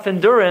enough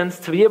endurance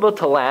to be able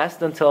to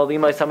last until the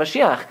Yimais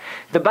HaMashiach.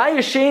 The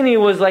Bayis Sheni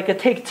was like a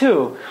take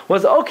two.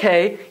 Was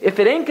okay, if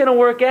it ain't going to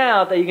work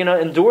out that you're going to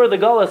endure the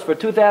Galus for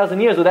 2,000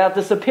 years without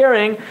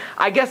disappearing,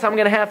 I guess I'm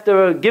going to have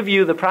to give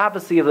you the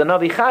prophecy of the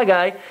Navi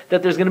Chagai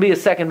that there's going to be a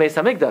second Beis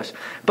HaMikdash.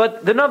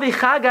 But the Navi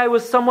Chagai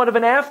was somewhat of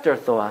an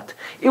afterthought.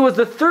 It was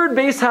the third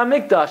Beis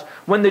HaMikdash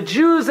when the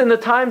Jews in the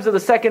times of the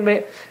second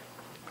Beis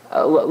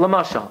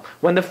Lamashal,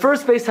 when the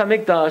first Beis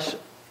HaMikdash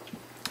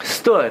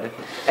stood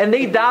and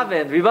they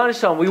davened, Rebbeinu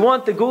Shalom, we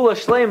want the Gula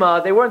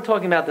Shlema. They weren't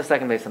talking about the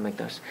second Beis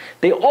HaMikdash.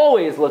 They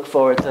always look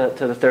forward to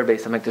the third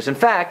Beis HaMikdash. In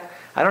fact,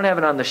 I don't have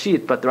it on the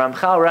sheet, but the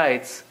Ramchal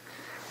writes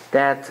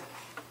that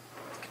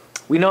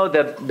we know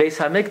that Beis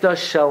HaMikdash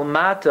Shel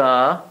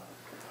Mata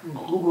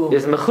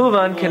is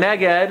mechuvan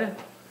keneged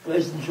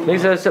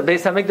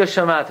Beis HaMikdash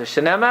Shel Mata.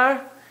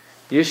 Shenemar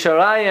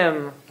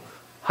Yusharayim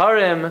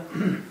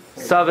Harim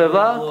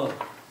Savivla.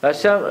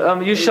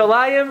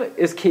 Yushalayim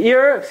is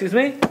Keir,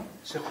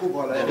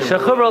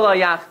 Shechubra la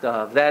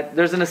Yachtav, that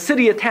there's a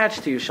city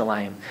attached to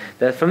Yushalayim.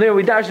 That from there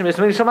we darshan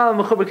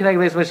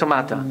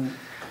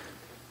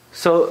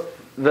So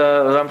the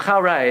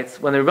Ramchal writes,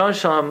 when the Rebbeinu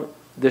Shalom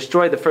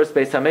destroyed the first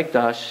Beis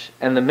HaMikdash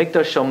and the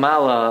Mikdash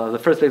Shomala, the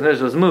first Beis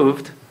HaMikdash was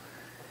moved,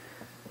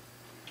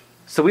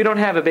 so we don't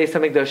have a Beis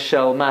HaMikdash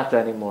Shel Mata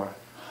anymore.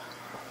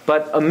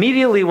 But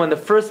immediately when the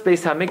first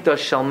Beis HaMikdash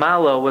Shel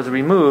Mala was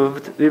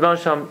removed, the Rebbeinu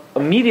Shalom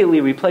immediately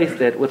replaced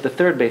it with the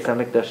third Beis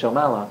HaMikdash Shel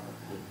Mala.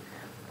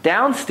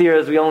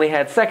 Downstairs we only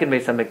had second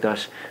Beis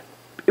HaMikdash.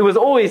 It was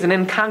always an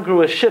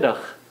incongruous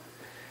shidduch.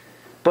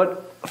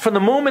 But from the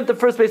moment the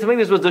first Beis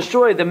HaMikdash was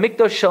destroyed, the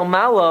Mikdash Shel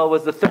Mala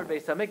was the third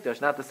Beis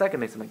HaMikdash, not the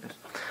second Beis HaMikdash.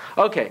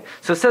 Okay,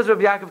 so says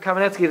Rabbi Yaakov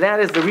Kamenetsky, that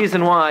is the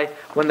reason why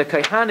when the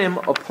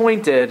Kohanim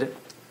appointed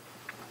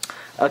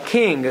a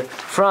king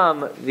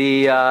from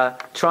the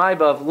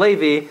tribe of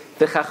Levi,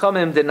 the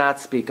Chachamim did not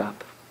speak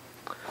up.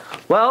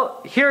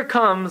 Well, here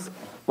comes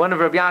one of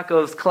Rabbi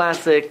Yaakov's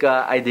classic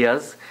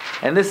ideas,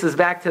 and this is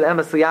back to the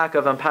Emes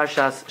Yaakov on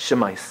Parshas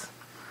Shemais.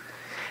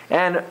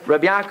 And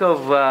Rabbi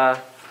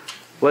Yaakov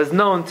was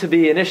known to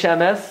be an Ish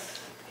Emes.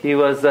 He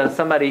was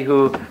somebody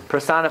who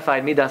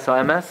personified Midas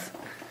HaEmes.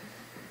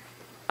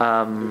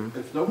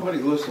 If nobody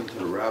listened to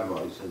the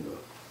rabbis in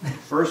the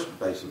first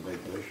Beis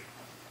HaMikdash,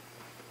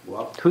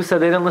 well, who said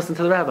they didn't listen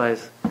to the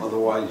rabbis?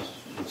 Otherwise,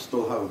 you'd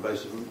still have a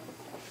Beis HaMikdash.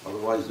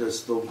 Otherwise, there'd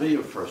still be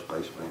a first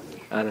Beis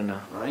HaMikdash. I don't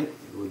know. Right?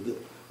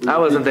 I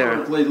wasn't there.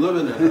 Currently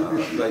living in a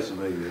Beis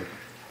HaMikdash.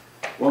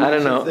 What I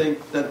don't makes know. you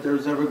think that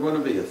there's ever going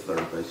to be a third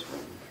Beis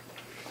HaMikdash?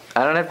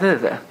 I don't have to do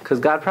that, because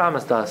God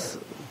promised us.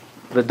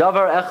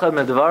 V'davar echad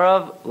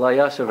medvarav la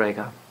yashav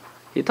rega.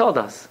 He told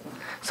us.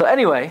 So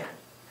anyway,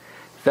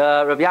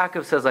 the Rabbi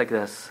Yaakov says like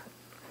this.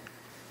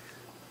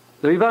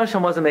 The Rebbe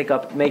Shem wasn't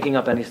making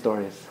up any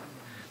stories.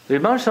 The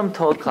Rebbe Shem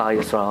told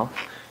Klal Yisrael,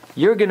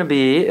 you're going to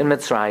be in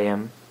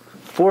Mitzrayim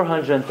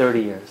 430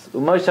 years.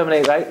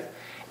 Right?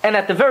 And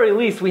at the very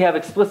least, we have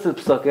explicit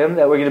psukim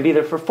that we're going to be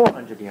there for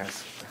 400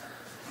 years.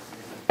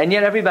 And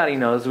yet everybody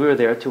knows we were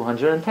there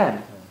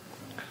 210.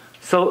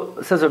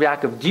 So, says Rabbi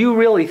Yaakov, do you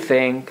really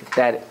think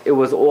that it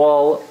was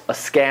all a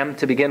scam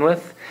to begin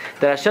with?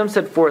 That Hashem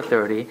said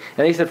 430,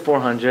 and he said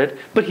 400,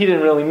 but he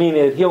didn't really mean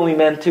it. He only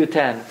meant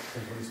 210.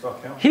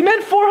 He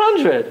meant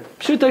 400.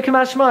 Pshuta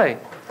k'mashmai.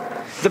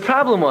 The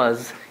problem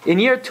was, in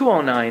year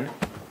 209,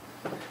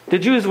 the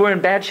Jews were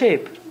in bad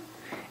shape.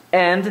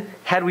 And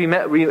had we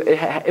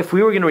if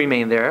we were going to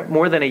remain there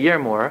more than a year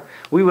more,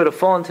 we would have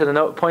fallen to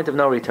the point of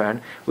no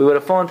return. We would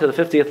have fallen to the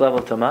 50th level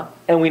of Tumah,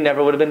 and we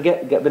never would have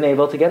been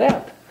able to get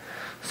out.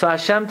 So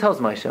Hashem tells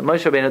Moshe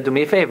Rabbeinu, do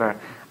me a favor.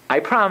 I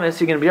promise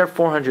you're going to be here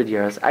 400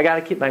 years. I got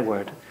to keep my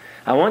word.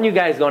 I want you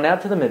guys going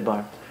out to the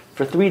Midbar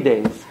for 3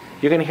 days.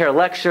 You're going to hear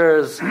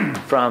lectures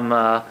from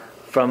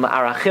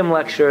Arachim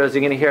lectures.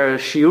 You're going to hear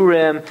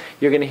Shiurim.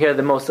 You're going to hear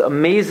the most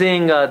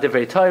amazing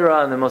Divrei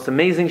Torah and the most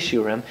amazing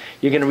Shiurim.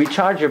 You're going to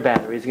recharge your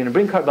batteries. You're going to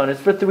bring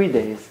carbonates for 3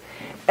 days.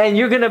 And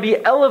you're going to be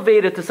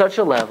elevated to such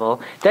a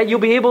level that you'll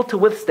be able to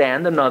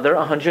withstand another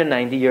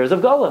 190 years of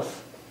Golus.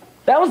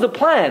 That was the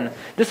plan.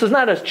 This was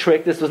not a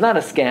trick. This was not a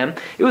scam.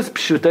 It was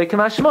pshutei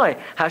k'mashmai.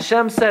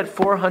 Hashem said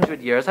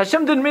 400 years.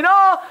 Hashem didn't mean,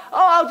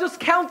 I'll just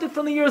count it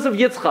from the years of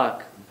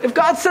Yitzchak. If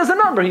God says a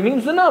number, He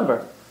means the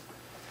number.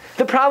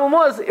 The problem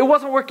was, it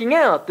wasn't working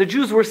out. The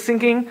Jews were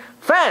sinking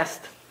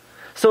fast.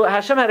 So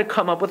Hashem had to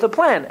come up with a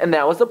plan, and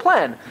that was the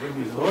plan.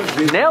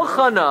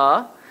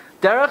 Nelchana,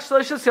 derech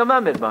shloshos yom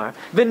hamidbar,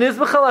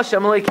 v'nizbachal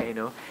Hashem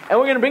aleikeinu, and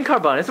we're going to bring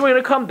carbonates, and we're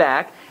going to come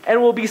back, and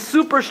we'll be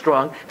super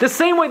strong. The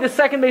same way the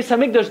second Beis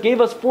HaMikdash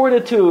gave us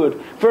fortitude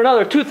for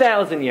another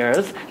 2,000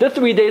 years, the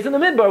 3 days in the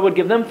Midbar would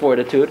give them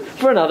fortitude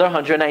for another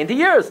 190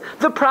 years.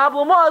 The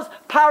problem was,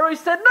 Paro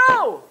said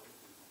no!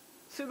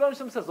 So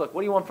Hashem says, look,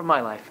 what do you want from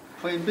my life?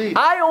 Plain B.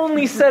 I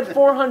only said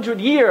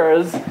 400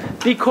 years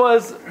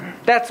because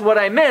that's what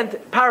I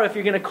meant. Paro, if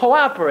you're going to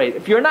cooperate.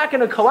 If you're not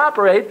going to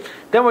cooperate,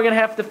 then we're going to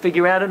have to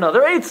figure out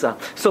another Eitzah.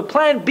 So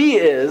plan B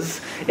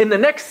is, in the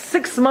next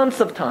 6 months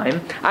of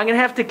time, I'm going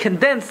to have to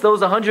condense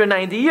those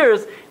 190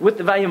 years with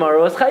the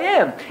Vayimaru as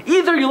Chayim.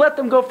 Either you let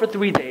them go for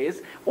 3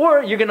 days,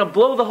 or you're going to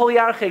blow the whole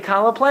Yarchei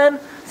Kala plan.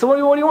 So what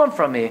do you want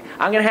from me?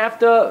 I'm going to have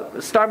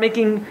to start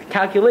making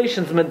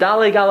calculations,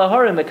 Medale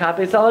Galaharim,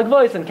 Mekapes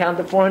Alagvois, and count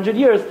the 400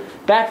 years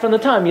back from the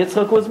time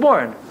Yitzchak was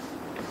born.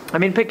 I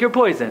mean, pick your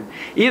poison.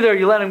 Either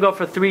you let him go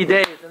for 3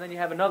 days and then you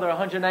have another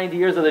 190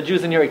 years of the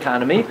Jews in your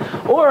economy,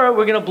 or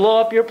we're going to blow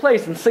up your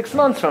place in 6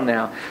 months from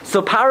now.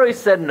 So Paro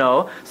said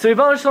no. So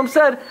Rebbe Shalom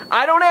said,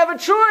 I don't have a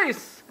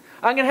choice.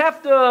 I'm going to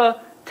have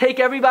to take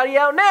everybody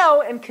out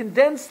now and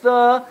condense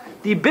the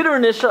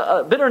bitterness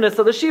of the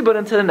Shibud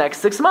into the next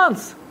 6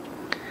 months.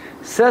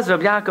 Says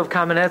Rabbi Yaakov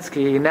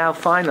Kamenetsky, now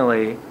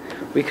finally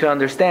we can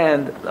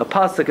understand a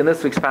pasuk in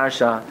this week's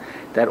Parsha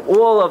that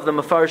all of the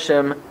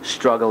Mefarshim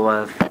struggle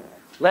with.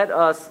 Let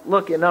us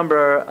look at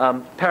number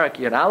Parak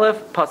Yud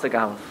Aleph, Pasuk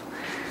Aleph.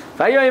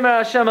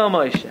 Vayomer Hashem el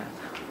Moshe,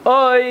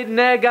 Oid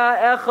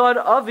nega echad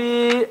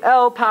avi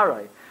el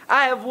Paroi.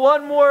 I have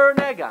one more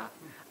nega.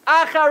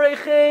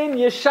 Acharechein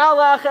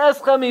yeshalach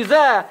escha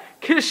mizeh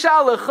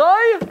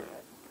kishalachoi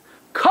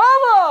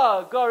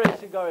kala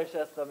gorish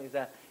escha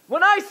mizeh.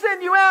 When I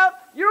send you out,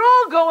 you're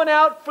all going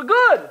out for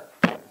good.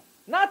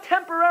 Not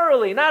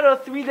temporarily, not a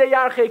 3-day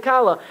Yarchei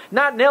Kala,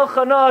 not Nel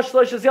Chana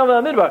Shloshos Yom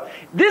Midbar.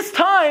 This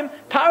time,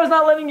 Paro's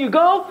not letting you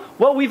go.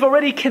 Well, we've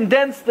already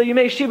condensed the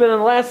Yimei Shiva in the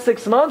last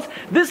 6 months.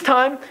 This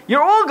time,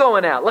 you're all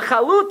going out.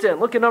 L'chalutin,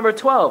 look at number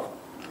 12.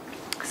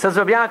 Says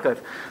Rabbi Yaakov,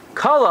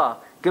 Kala,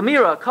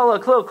 Gemira, Kala,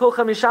 Klo,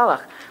 Kulcha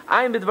Mishalach.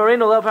 Ein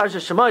bidvarenu lo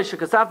Parshas Shemosh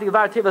shekasavti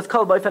yivar tevas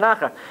kol b'ofen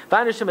achar.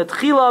 V'anishim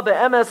etchila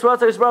be'emes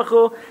rotzah Baruch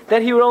Hu,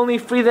 that he would only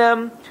free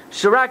them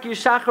shirak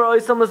yishachar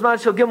oisam l'zman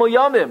shel gimel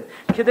yomim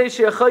kedei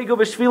sheyachoygu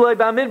b'shviloi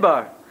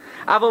b'amidbar.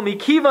 Avo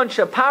mikivan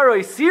sheparoi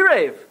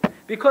sirev,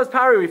 because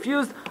Paro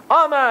refused.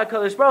 Amar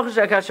HaKadosh Baruch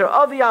Hu shekasher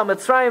avi al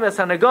Mitzrayim es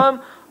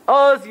hanagam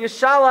oz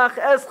yishalach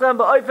eschem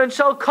b'ofen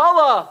shel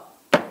kala.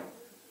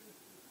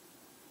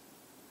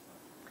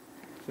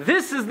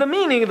 This is the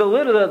meaning,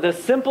 the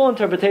simple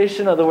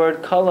interpretation of the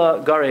word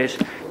kala garesh,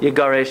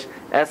 yigaresh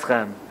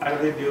eschem. How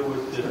do they deal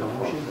with the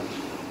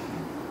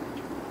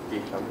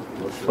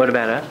What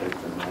about it?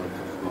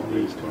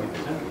 Only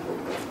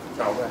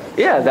 20%.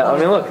 Yeah,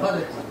 look,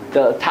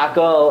 the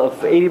tackle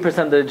of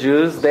 80% of the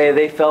Jews,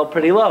 they fell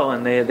pretty low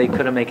and they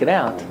couldn't make it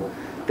out.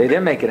 They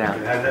didn't make it out.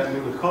 How does that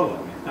mean with kala?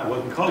 That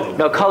wasn't kala.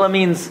 No, kala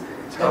means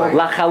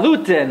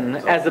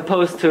lachalutin as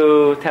opposed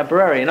to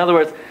temporary. In other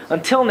words,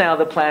 until now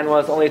the plan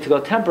was only to go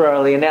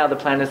temporarily, and now the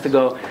plan is to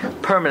go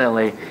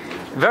permanently.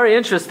 Very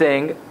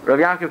interesting.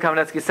 Rabbi Yaakov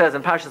Kamenetsky says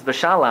in Parshas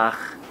B'Shalach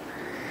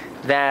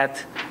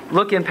that,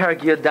 look in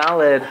Perek Yud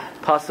Daled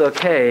Pasuk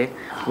K,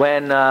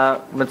 when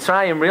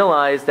Mitzrayim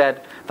realized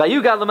that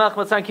Vayugad l'melech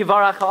Mitzrayim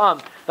kivarach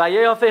ha'am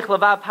vayeyofech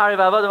levav pari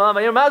v'avodim ha'am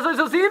vayir mazoi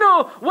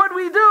zosinu. What do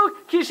we do?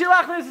 Ki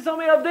shilachnu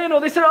yisomei avdenu.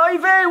 They said, oy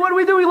vey, what do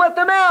we do? We let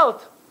them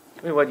out.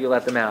 I mean, what do you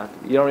let them out?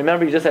 You don't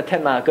remember? You just had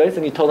 10 makos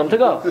and you told them to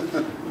go.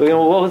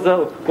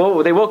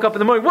 They woke up in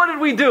the morning. What did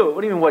we do? What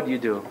do you mean? What do you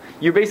do?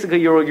 You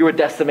were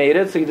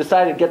decimated, so you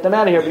decided to get them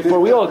out of here before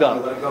we all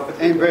go.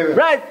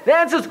 Right? The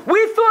answer is,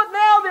 we thought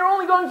now they're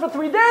only going for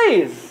 3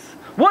 days.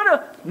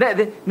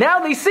 Now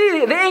they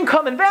see they ain't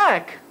coming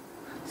back,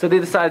 so they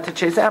decided to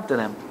chase after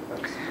them.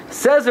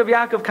 Says Rabbi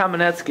Yaakov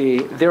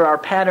Kamenetsky, there are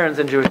patterns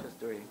in Jewish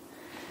history,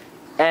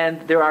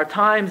 and there are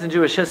times in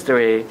Jewish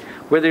history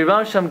where the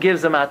Rebbe Shem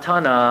gives a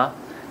matana,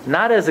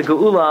 not as a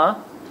geula,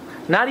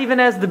 not even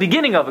as the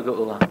beginning of a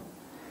geula.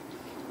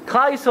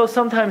 Klal Yisrael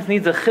sometimes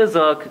needs a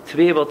chizuk to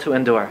be able to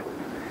endure.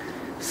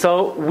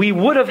 So we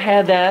would have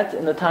had that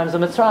in the times of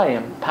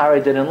Mitzrayim.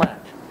 Paro didn't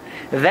let.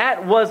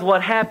 That was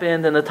what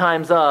happened in the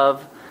times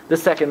of the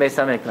second Beis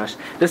HaMikdash.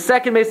 The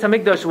second Beis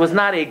HaMikdash was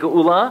not a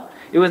geula.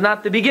 It was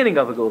not the beginning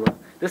of a geula.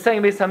 The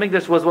second Beis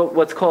HaMikdash was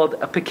what's called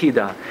a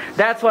pekida.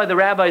 That's why the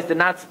rabbis did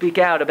not speak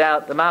out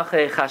about the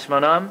Malchei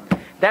Chashmonam.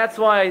 That's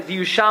why the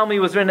Yushalmi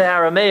was written in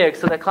Aramaic,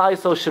 so that Klal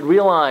Yisrael should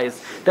realize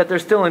that they're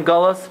still in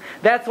Golus.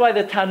 That's why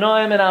the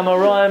Tanoim and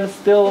Amoraim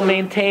still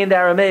maintained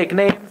Aramaic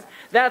names.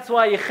 That's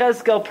why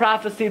Yechezkel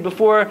prophesied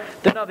before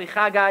the Navi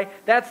Chagai.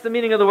 That's the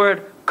meaning of the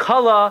word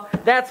kala.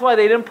 That's why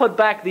they didn't put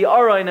back the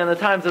Aroin in the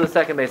times of the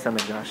second Beis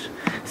HaMikdash.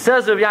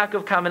 Says Rabbi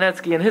Yaakov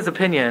Kamenetsky, in his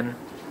opinion,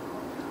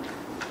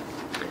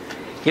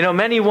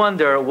 many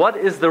wonder, what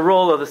is the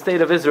role of the state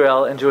of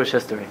Israel in Jewish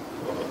history?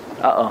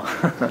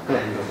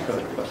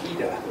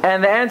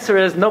 And the answer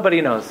is,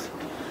 nobody knows.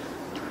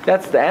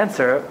 That's the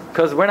answer,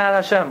 because we're not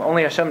Hashem.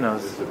 Only Hashem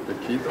knows. Is it the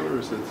Pekida or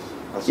is it...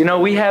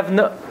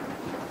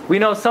 We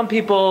know some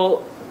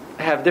people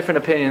have different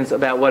opinions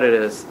about what it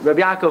is. Rabbi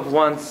Yaakov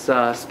once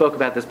spoke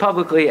about this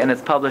publicly, and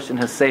it's published in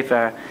his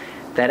Sefer,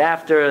 that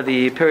after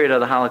the period of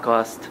the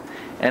Holocaust,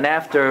 and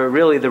after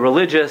really the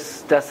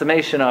religious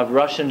decimation of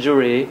Russian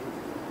Jewry,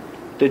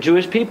 the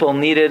Jewish people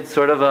needed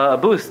sort of a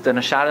boost and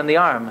a shot in the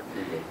arm.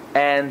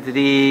 And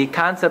the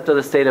concept of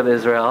the state of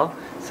Israel,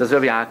 says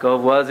Rabbi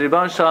Yaakov, was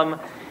Ribon Shem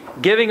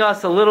giving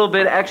us a little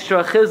bit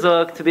extra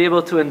chizuk to be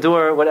able to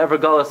endure whatever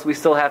galus we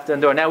still have to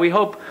endure. Now we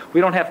hope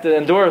we don't have to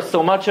endure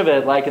so much of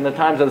it like in the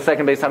times of the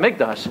second Beis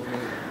HaMikdash.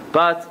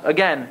 But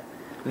again,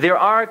 there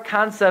are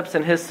concepts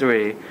in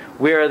history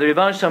where the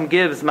Ribon Shem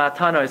gives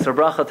matanos or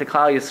bracha to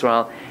Klal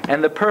Yisrael,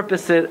 and the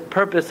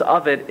purpose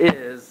of it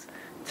is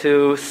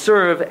to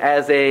serve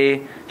as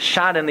a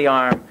shot in the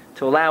arm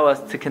to allow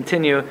us to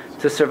continue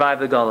to survive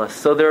the galus.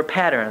 So there are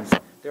patterns.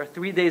 There are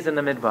 3 days in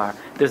the midbar.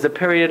 There's a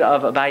period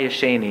of Abaya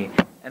Sheni.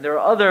 And there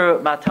are other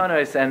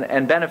matanos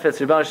and benefits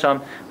Rebbeinu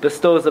Shem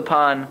bestows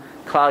upon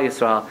Klal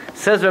Yisrael.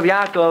 Says Rabbi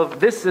Yaakov,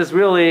 this is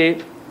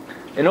really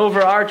an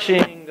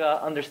overarching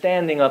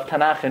understanding of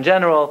Tanakh in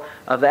general,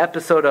 of the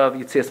episode of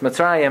Yetzias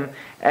Mitzrayim,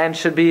 and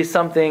should be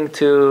something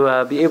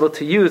to be able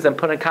to use and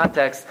put in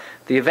context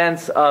the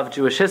events of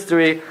Jewish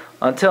history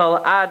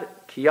until Ad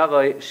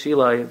Kiyavai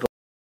Shilai.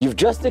 You've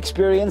just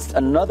experienced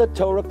another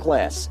Torah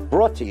class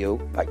brought to you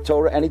by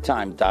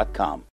TorahAnytime.com.